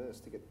bedside nurse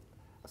to get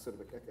a sort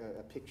of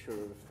a picture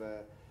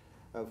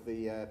of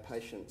the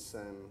patient's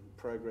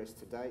progress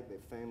to date, their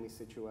family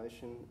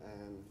situation,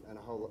 and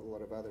a whole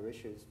lot of other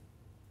issues.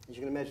 As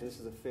you can imagine, this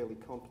is a fairly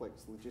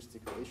complex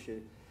logistical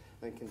issue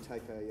and can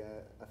take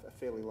a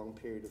fairly long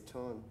period of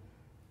time.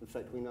 In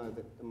fact, we know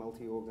that a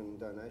multi-organ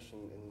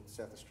donation in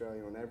South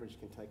Australia on average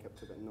can take up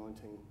to about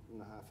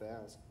 19.5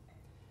 hours.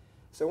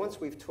 So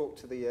once we've talked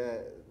to the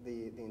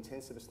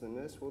intensivist and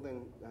the nurse, we'll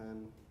then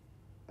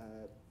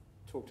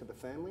talk to the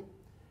family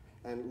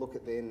and look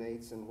at their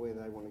needs and where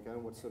they want to go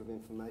and what sort of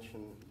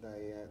information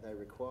they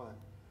require.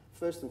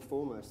 First and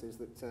foremost is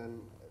that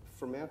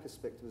from our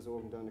perspective as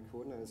organ donor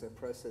coordinators, our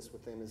process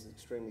with them is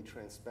extremely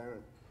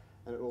transparent,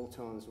 and at all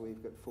times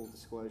we've got full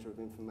disclosure of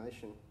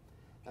information.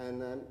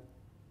 And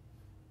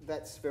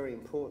that's very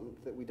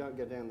important, that we don't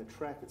go down the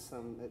track at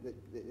some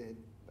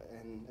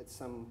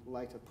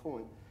later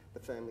point the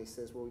family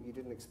says, well, you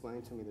didn't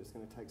explain to me that it's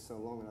going to take so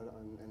long,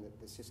 and that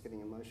it's just getting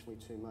emotionally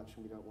too much,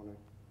 and we don't want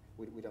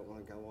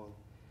to go on.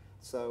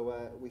 So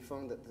we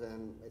find that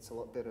it's a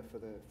lot better for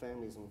the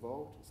families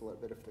involved. It's a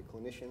lot better for the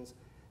clinicians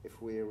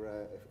if we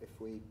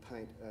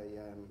paint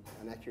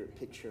an accurate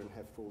picture and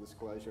have full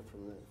disclosure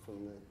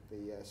from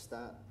the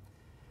start.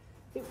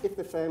 If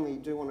the family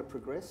do want to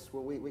progress,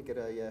 well, we get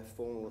a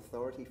formal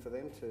authority for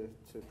them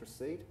to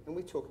proceed, and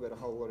we talk about a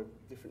whole lot of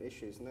different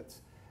issues, and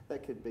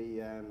that could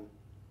be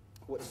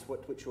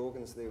which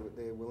organs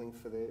they're willing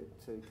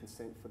to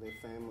consent for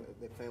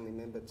their family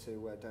member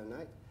to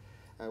donate.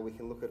 We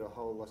can look at a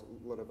whole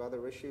lot of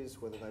other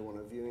issues, whether they want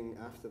a viewing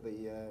after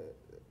the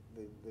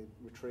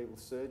retrieval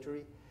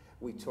surgery.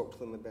 We talk to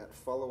them about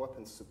follow-up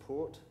and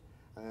support,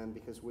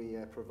 because we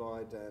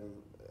provide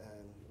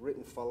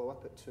written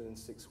follow-up at 2 and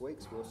 6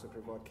 weeks. We also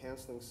provide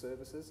counselling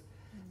services,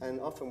 and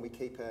often we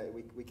keep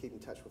in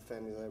touch with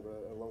families over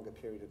a longer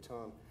period of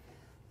time.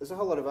 There's a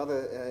whole lot of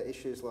other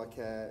issues like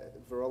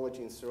virology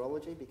and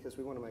serology, because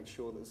we want to make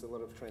sure that there's a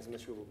lot of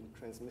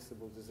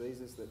transmissible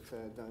diseases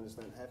that donors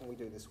don't have, and we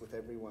do this with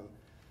everyone.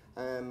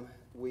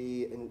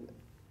 We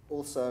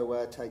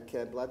also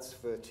take bloods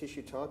for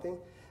tissue typing,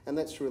 and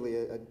that's really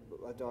a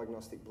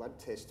diagnostic blood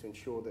test to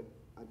ensure that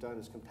a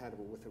donor is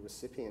compatible with the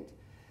recipient.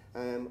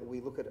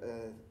 We look at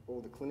all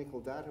the clinical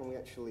data, and we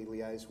actually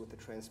liaise with the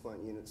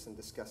transplant units and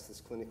discuss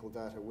this clinical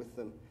data with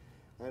them.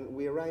 And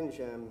we arrange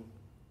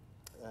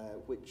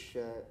which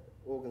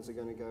organs are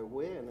going to go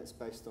where, and that's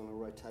based on a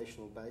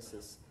rotational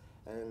basis.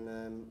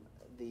 And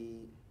the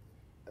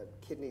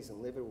kidneys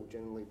and liver will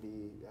generally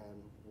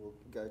will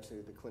go to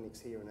the clinics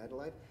here in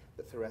Adelaide,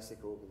 but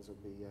thoracic organs will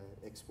be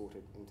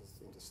exported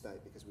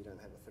interstate because we don't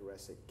have a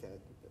thoracic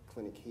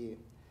clinic here.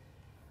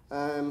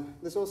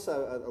 There's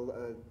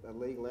also a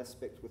legal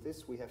aspect with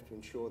this. We have to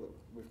ensure that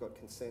we've got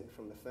consent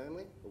from the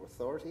family or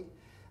authority.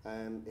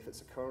 If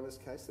it's a coroner's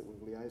case, that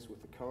we've liaised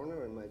with the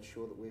coroner and made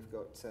sure that we've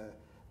got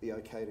the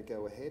okay to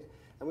go ahead.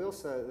 And we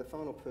also, the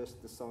final person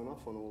to sign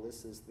off on all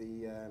this is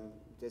the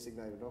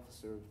designated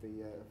officer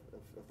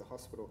of the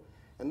hospital.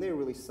 And they're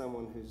really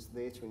someone who's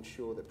there to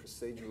ensure that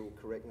procedural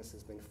correctness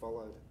has been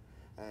followed.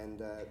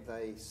 And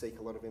they seek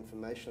a lot of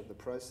information of the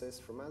process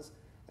from us.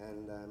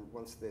 And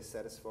once they're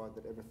satisfied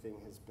that everything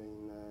has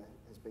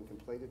been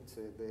completed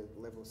to their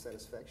level of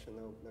satisfaction,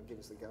 they'll give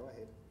us the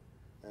go-ahead.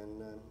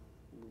 And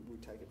we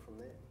take it from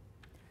there.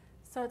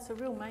 So it's a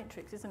real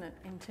matrix, isn't it,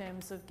 in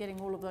terms of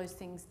getting all of those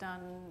things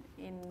done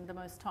in the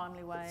most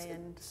timely way?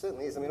 It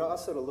certainly is. I mean, I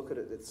sort of look at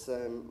it. It's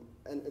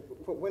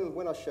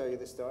when I show you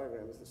this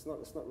diagram, it's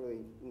not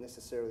really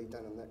necessarily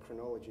done in that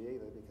chronology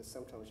either, because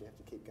sometimes you have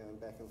to keep going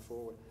back and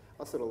forward.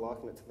 I sort of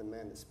liken it to the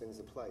man that spins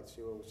the plates.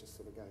 You're always just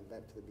sort of going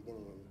back to the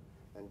beginning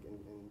and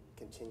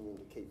continuing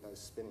to keep those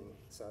spinning.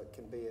 So it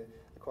can be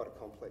quite a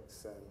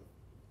complex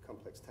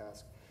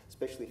task,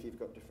 especially if you've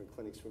got different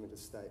clinics from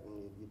interstate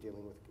and you're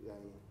dealing with.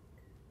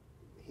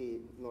 Here,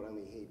 not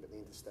only here, but the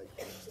interstate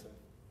clinics too.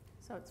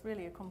 So it's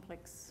really a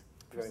complex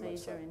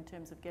procedure in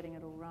terms of getting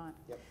it all right.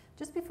 Yep.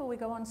 Just before we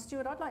go on,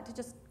 Stuart, I'd like to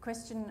just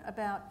question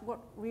about what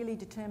really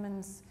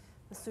determines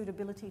the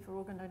suitability for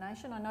organ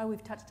donation. I know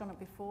we've touched on it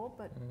before,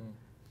 but...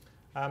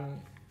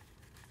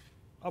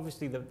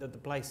 Obviously, the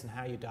place and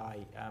how you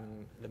die,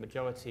 the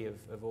majority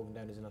of organ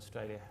donors in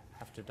Australia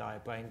have to die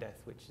of brain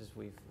death, which, as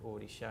we've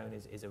already shown,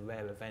 is a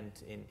rare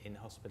event in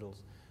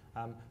hospitals.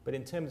 But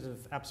in terms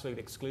of absolute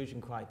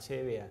exclusion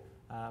criteria,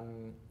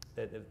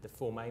 the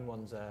four main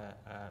ones are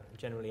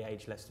generally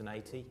age less than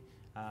 80,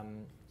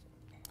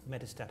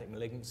 metastatic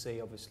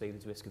malignancy, obviously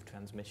there's risk of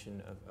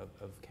transmission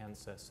of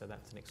cancer, so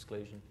that's an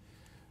exclusion.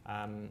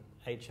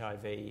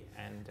 HIV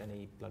and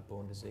any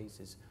bloodborne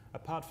diseases.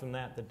 Apart from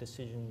that, the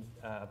decision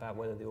about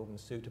whether the organ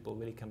is suitable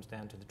really comes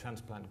down to the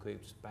transplant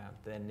groups,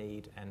 about their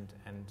need and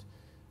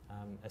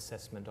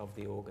assessment of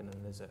the organ,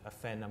 and there's a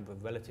fair number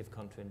of relative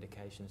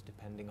contraindications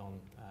depending on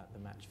the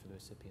match for the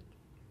recipient.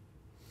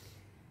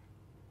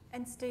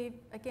 And Steve,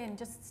 again,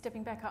 just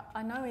stepping back,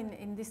 I know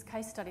in this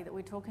case study that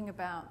we're talking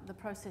about, the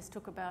process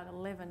took about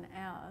 11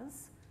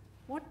 hours.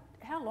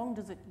 How long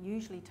does it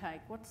usually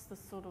take? What's the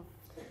sort of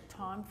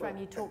time frame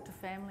you talk to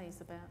families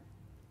about?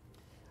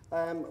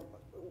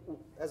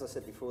 As I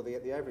said before,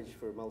 the average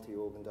for a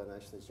multi-organ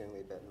donation is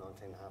generally about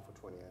 19.5 or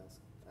 20 hours.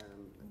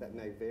 That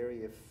may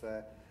vary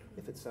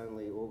if it's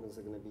only organs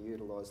that are going to be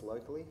utilised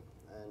locally,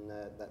 and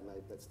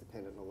that's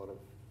dependent on a lot of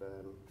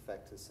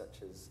factors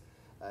such as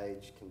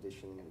age,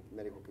 condition,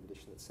 medical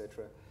condition,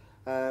 etc.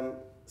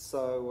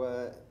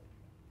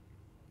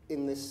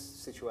 In this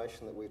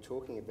situation that we're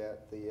talking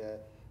about,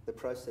 the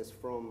process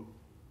from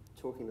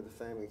talking to the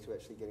family to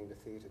actually getting to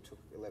theatre took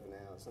 11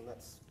 hours, and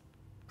that's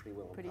pretty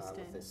well on par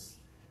with this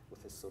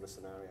sort of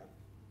scenario.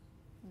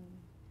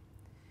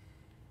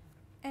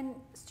 And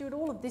Stuart,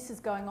 all of this is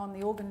going on.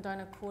 The organ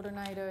donor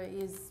coordinator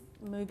is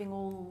moving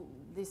all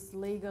this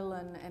legal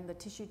and the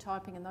tissue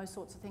typing and those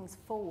sorts of things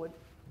forward.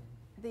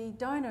 The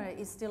donor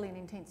is still in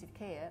intensive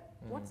care.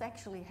 What's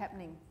actually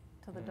happening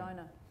to the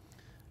donor?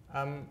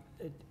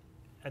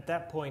 At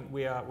that point,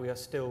 we are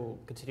still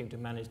continuing to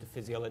manage the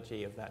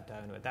physiology of that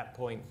donor. At that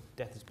point,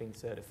 death has been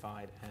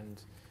certified,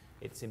 and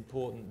it's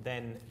important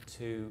then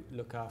to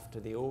look after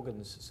the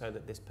organs so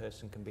that this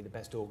person can be the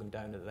best organ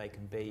donor that they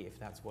can be if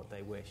that's what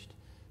they wished.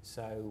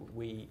 So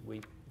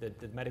the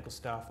medical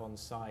staff on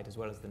site, as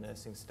well as the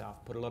nursing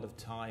staff, put a lot of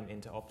time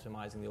into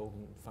optimising the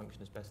organ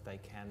function as best they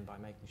can by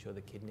making sure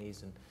the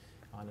kidneys and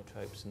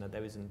inotropes, and that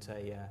there isn't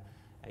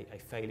a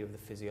failure of the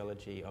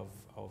physiology of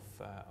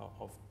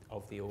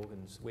the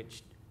organs,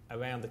 which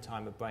around the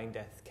time of brain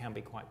death can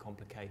be quite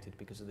complicated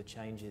because of the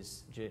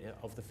changes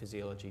of the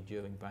physiology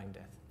during brain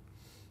death.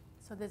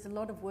 So there's a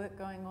lot of work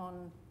going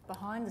on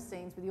behind the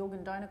scenes with the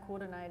organ donor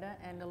coordinator,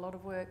 and a lot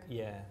of work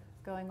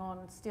going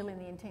on still in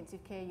the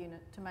intensive care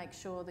unit to make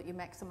sure that you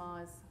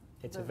maximise.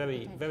 It's a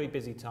very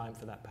busy time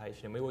for that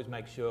patient, and we always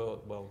make sure,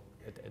 well,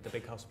 at the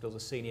big hospitals, a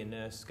senior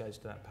nurse goes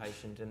to that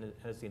patient, and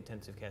as the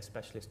intensive care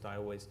specialist, I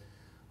always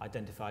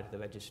identify to the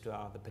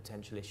registrar the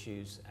potential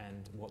issues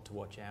and what to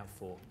watch out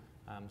for.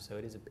 So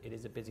it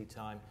is a busy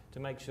time to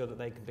make sure that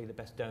they can be the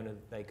best donor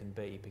that they can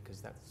be,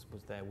 because that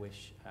was their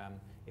wish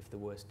if the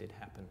worst did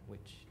happen,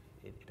 which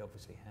it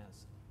obviously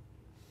has.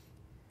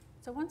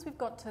 So once we've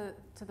got to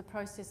the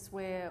process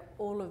where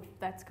all of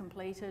that's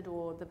completed,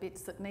 or the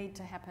bits that need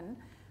to happen,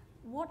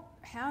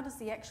 how does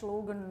the actual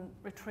organ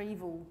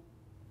retrieval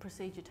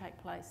procedure take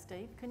place,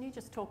 Steve? Can you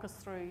just talk us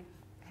through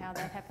how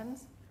that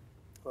happens?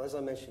 Well, as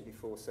I mentioned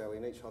before, Sally,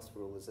 in each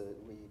hospital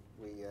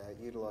we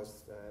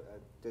utilise a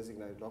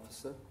designated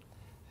officer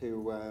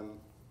who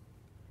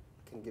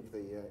can give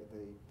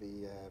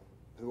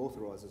who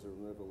authorises the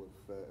removal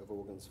of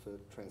organs for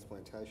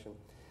transplantation.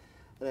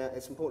 Now,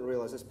 it's important to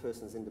realise this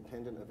person is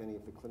independent of any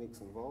of the clinics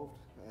involved,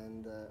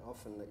 and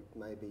often it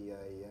may be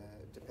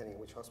depending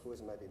on which hospital it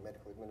is, it may be a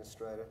medical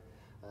administrator,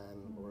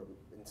 or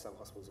in some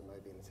hospitals it may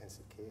be an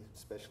intensive care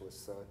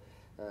specialist. So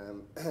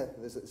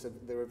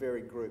they're a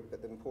varied group,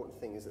 but the important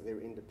thing is that they're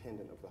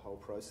independent of the whole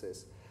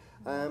process.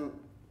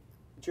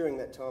 During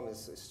that time,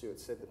 as Stuart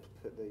said,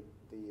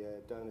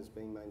 the donor's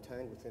being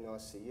maintained within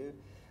ICU,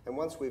 and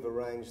once we've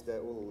arranged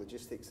all the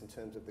logistics in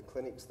terms of the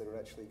clinics that are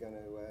actually going to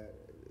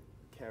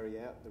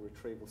carry out the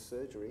retrieval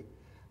surgery,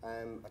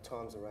 a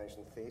time's arranged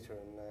in theatre,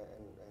 and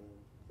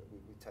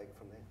we take it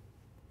from there.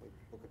 We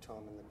book a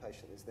time, and the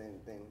patient is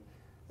then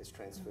is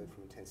transferred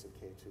from intensive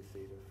care to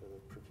theatre for the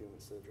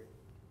procurement surgery.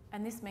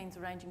 And this means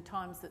arranging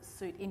times that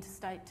suit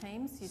interstate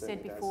teams. You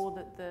Certainly said before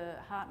that the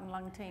heart and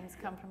lung teams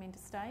come from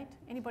interstate.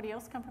 Anybody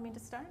else come from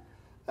interstate?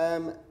 There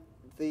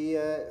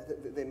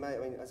may, I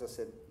mean, as I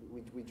said,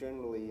 we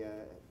generally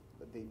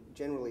the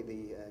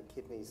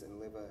kidneys and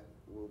liver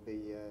will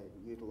be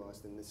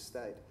utilised in this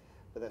state,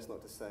 but that's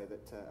not to say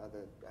that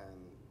other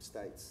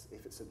states,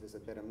 if there's a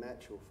better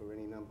match or for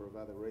any number of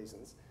other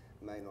reasons,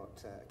 may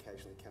not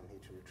occasionally come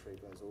here to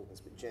retrieve those organs.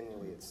 But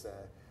generally, it's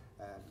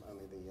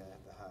only the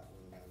heart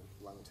and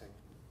lung team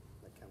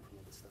that come from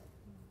interstate.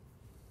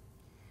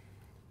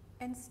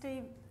 And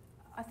Steve,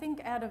 I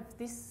think out of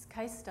this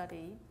case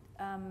study,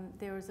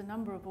 there is a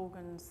number of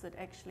organs that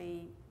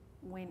actually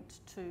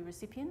went to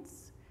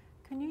recipients.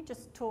 Can you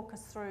just talk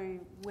us through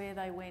where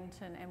they went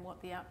and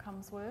what the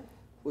outcomes were?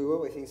 We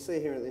will. If you can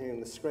see here on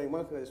the screen,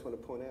 one thing I just want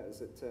to point out is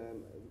that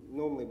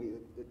normally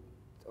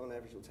on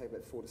average it'll take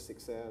about 4 to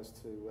 6 hours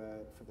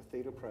for the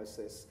theatre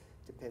process,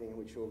 depending on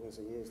which organs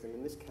are used. And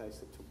in this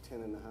case, it took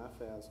 10.5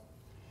 hours.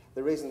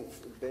 The reason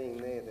being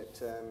there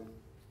that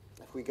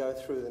if we go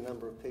through the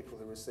number of people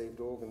who received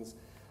organs,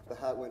 the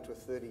heart went to a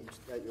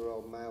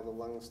 38-year-old male, the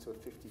lungs to a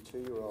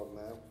 52-year-old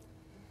male.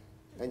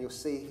 And you'll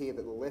see here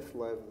that the left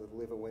lobe of the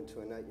liver went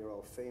to an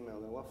 8-year-old female.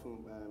 Now often,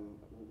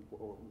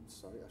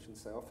 I shouldn't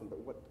say often, but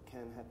what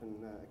can happen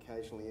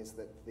occasionally is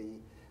that the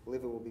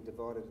liver will be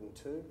divided in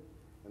two,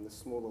 and the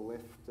smaller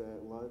left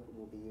lobe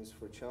will be used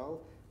for a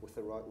child, with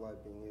the right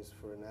lobe being used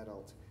for an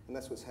adult. And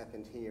that's what's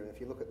happened here. And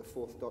if you look at the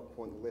fourth dot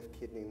point, the left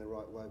kidney and the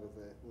right lobe of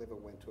the liver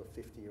went to a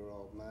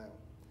 50-year-old male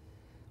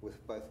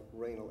with both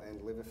renal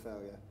and liver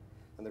failure.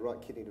 And the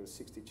right kidney to a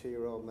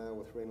 62-year-old male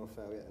with renal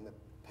failure. And the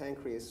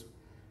pancreas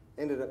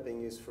ended up being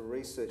used for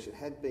research. It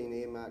had been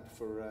earmarked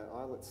for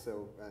islet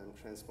cell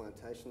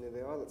transplantation.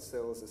 The islet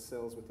cells are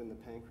cells within the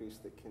pancreas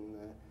that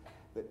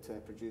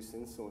can produce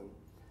insulin.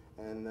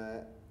 And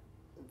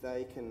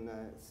they can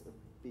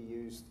be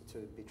used to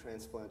be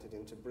transplanted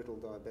into brittle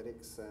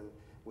diabetics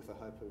with the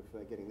hope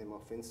of getting them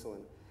off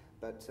insulin.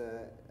 But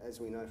as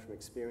we know from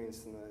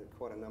experience,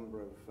 quite a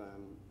number of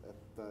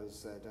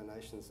those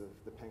donations of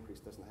the pancreas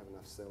doesn't have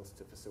enough cells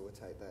to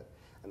facilitate that,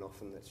 and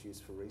often that's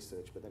used for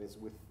research, but that is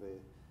with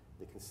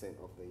the consent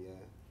of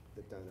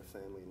the donor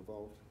family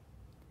involved.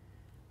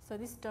 So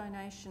this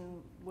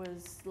donation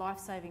was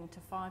life-saving to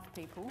 5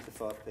 people. To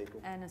 5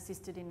 people. And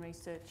assisted in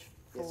research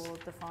for Yes.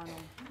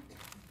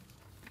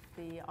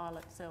 the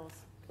islet cells.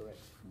 Correct.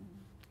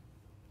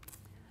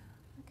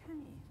 Okay,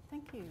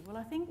 thank you. Well,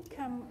 I think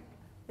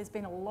there's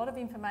been a lot of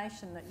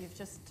information that you've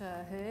just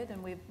heard,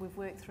 and we've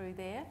worked through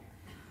there.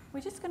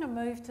 We're just going to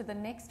move to the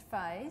next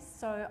phase.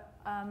 So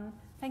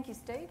thank you,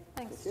 Steve.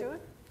 Thanks,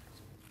 Stuart.